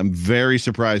 I'm very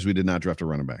surprised we did not draft a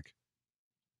running back.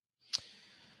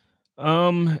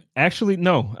 Actually,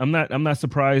 no, I'm not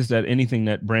surprised at anything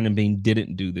that Brandon Beane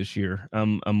didn't do this year.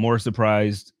 I'm more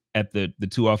surprised at the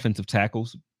 2 offensive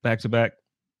tackles back to back.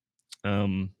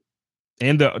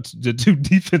 And the 2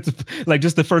 defensive, like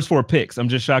just the first 4 picks. I'm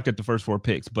just shocked at the first 4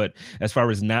 picks. But as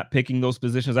far as not picking those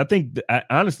positions, I think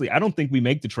honestly, I don't think we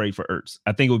make the trade for Ertz.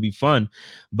 I think it would be fun,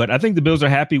 but I think the Bills are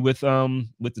happy with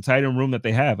the tight end room that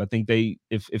they have. I think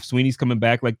if Sweeney's coming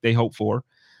back like they hope for,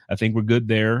 I think we're good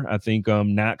there. I think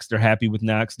Knox, they're happy with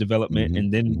Knox development,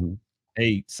 and then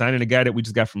hey, signing a guy that we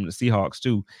just got from the Seahawks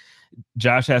too.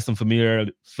 Josh has some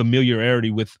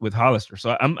familiarity with Hollister,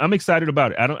 so I'm excited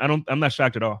about it. I'm not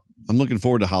shocked at all. I'm looking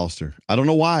forward to Hollister. I don't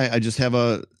know why. I just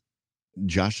have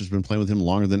Josh has been playing with him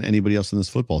longer than anybody else in this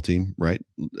football team, right?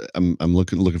 I'm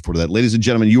looking forward to that. Ladies and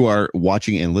gentlemen, you are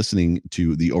watching and listening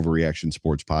to the Overreaction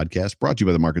Sports Podcast, brought to you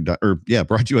by the Market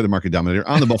Dominator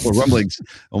on the Buffalo Rumblings.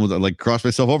 Almost like crossed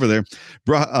myself over there.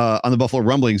 On the Buffalo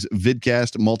Rumblings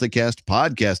vidcast, multicast,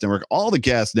 podcast network, all the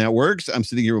cast networks. I'm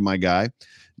sitting here with my guy,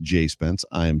 JSpence.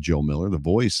 I am Joe Miller, the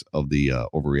voice of the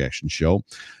Overreaction Show.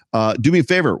 Do me a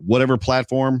favor, whatever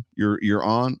platform you're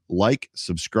on,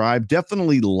 subscribe.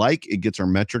 Definitely it gets our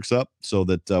metrics up so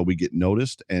that we get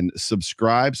noticed, and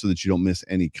subscribe so that you don't miss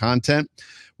any content.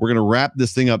 We're going to wrap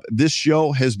this thing up. This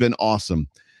show has been awesome.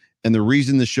 And the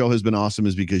reason the show has been awesome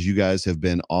is because you guys have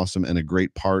been awesome and a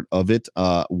great part of it.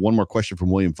 One more question from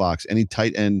William Fox. Any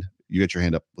tight end? You got your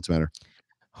hand up. What's the matter?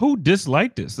 Who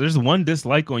disliked this? There's one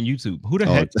dislike on YouTube. Who the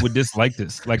heck would dislike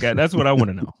this? Like, that's what I want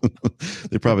to know.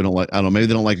 They probably don't like, I don't know. Maybe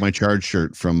they don't like my charge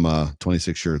shirt from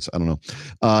 26 Shirts. I don't know.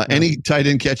 Any tight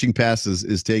end catching passes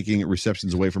is taking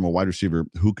receptions away from a wide receiver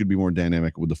who could be more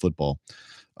dynamic with the football.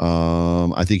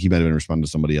 I think he might have been responding to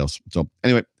somebody else. So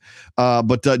anyway,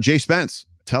 but JSpence,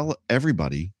 tell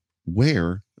everybody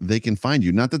where they can find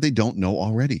you. Not that they don't know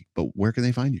already, but where can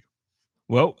they find you?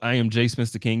 Well, I am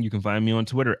JSpence the King. You can find me on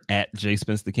Twitter at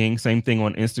JSpence the King. Same thing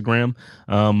on Instagram.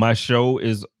 My show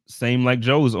is same like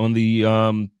Joe's on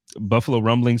the Buffalo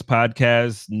Rumblings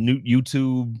podcast,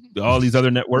 YouTube, all these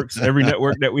other networks. Every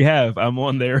network that we have, I'm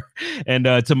on there. And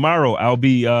tomorrow I'll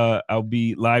be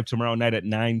live tomorrow night at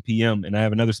 9 p.m. And I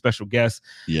have another special guest.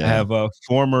 Yeah. I have a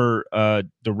former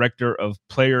director of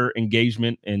player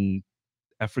engagement, and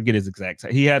I forget his exact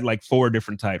title. He had like 4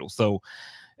 different titles. So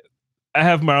I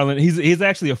have Marlon. He's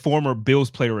actually a former Bills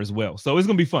player as well. So it's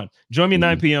going to be fun. Join me at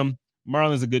 9 p.m.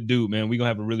 Marlon's a good dude, man. We're going to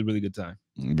have a really, really good time.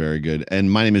 Very good. And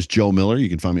my name is Joe Miller. You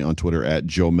can find me on Twitter at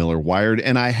Joe Miller Wired.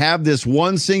 And I have this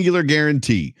one singular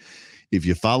guarantee. If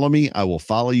you follow me, I will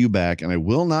follow you back, and I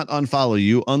will not unfollow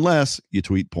you unless you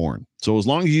tweet porn. So as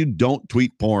long as you don't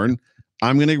tweet porn,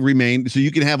 I'm going to remain. So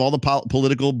you can have all the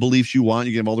political beliefs you want.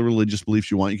 You can have all the religious beliefs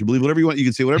you want. You can believe whatever you want. You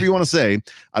can say whatever you want to say.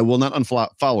 I will not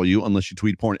unfollow you unless you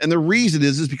tweet porn. And the reason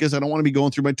is because I don't want to be going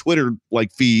through my Twitter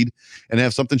feed and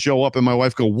have something show up and my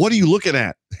wife go, "What are you looking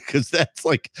at?" Because that's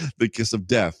like the kiss of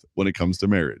death when it comes to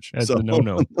marriage. That's a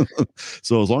no.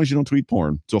 So as long as you don't tweet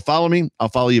porn. So follow me. I'll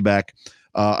follow you back.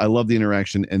 I love the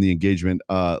interaction and the engagement.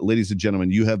 Ladies and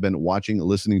gentlemen, you have been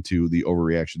listening to the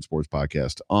Overreaction Sports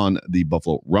Podcast on the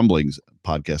Buffalo Rumblings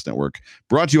Podcast Network,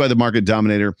 brought to you by the Market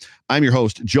Dominator. I'm your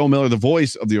host, Joe Miller, the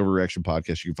voice of the Overreaction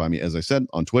Podcast. You can find me, as I said,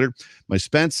 on Twitter. My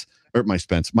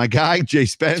guy,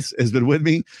 JSpence, has been with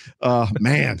me.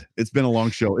 Man, it's been a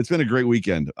long show. It's been a great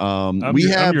weekend. I'm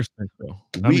your Spence, though.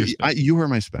 You are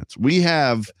my Spence.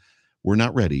 We're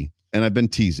not ready. And I've been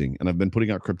teasing, and I've been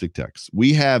putting out cryptic texts.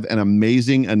 We have an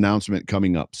amazing announcement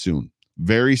coming up soon,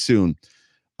 very soon.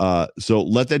 So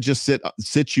let that just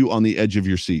sit you on the edge of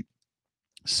your seat.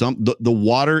 The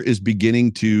water is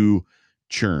beginning to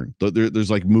churn.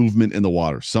 There's like movement in the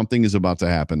water. Something is about to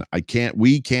happen.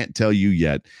 We can't tell you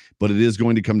yet, but it is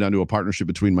going to come down to a partnership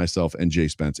between myself and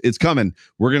JSpence. It's coming.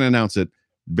 We're going to announce it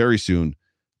very soon.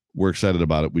 We're excited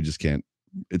about it. We just can't.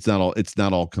 It's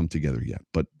not all come together yet,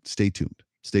 but stay tuned.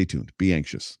 Stay tuned. Be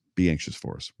anxious. Be anxious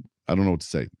for us. I don't know what to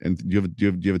say. And do you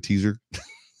have a teaser?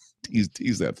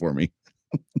 tease that for me.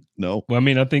 No. Well, I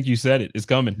mean, I think you said it. It's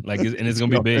coming. And it's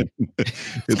going to be big.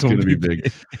 It's going to be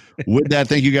big. With that,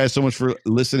 thank you guys so much for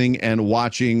listening and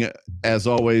watching. As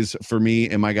always, for me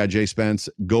and my guy JSpence,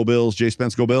 go Bills.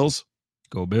 JSpence, go Bills.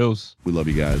 Go Bills. We love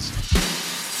you guys.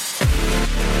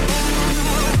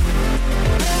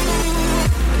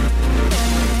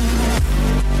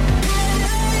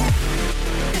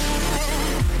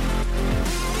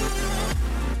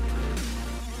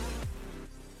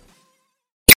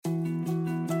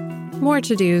 More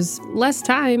to-dos, less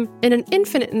time, and an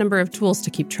infinite number of tools to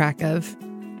keep track of.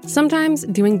 Sometimes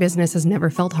doing business has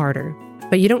never felt harder,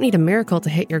 but you don't need a miracle to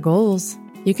hit your goals.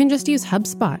 You can just use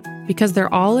HubSpot, because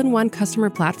their all-in-one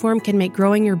customer platform can make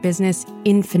growing your business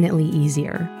infinitely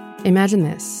easier. Imagine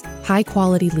this: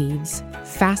 high-quality leads,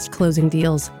 fast closing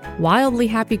deals, wildly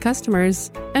happy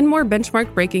customers, and more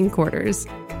benchmark-breaking quarters.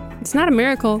 It's not a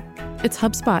miracle, it's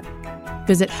HubSpot.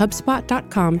 Visit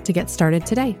HubSpot.com to get started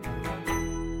today.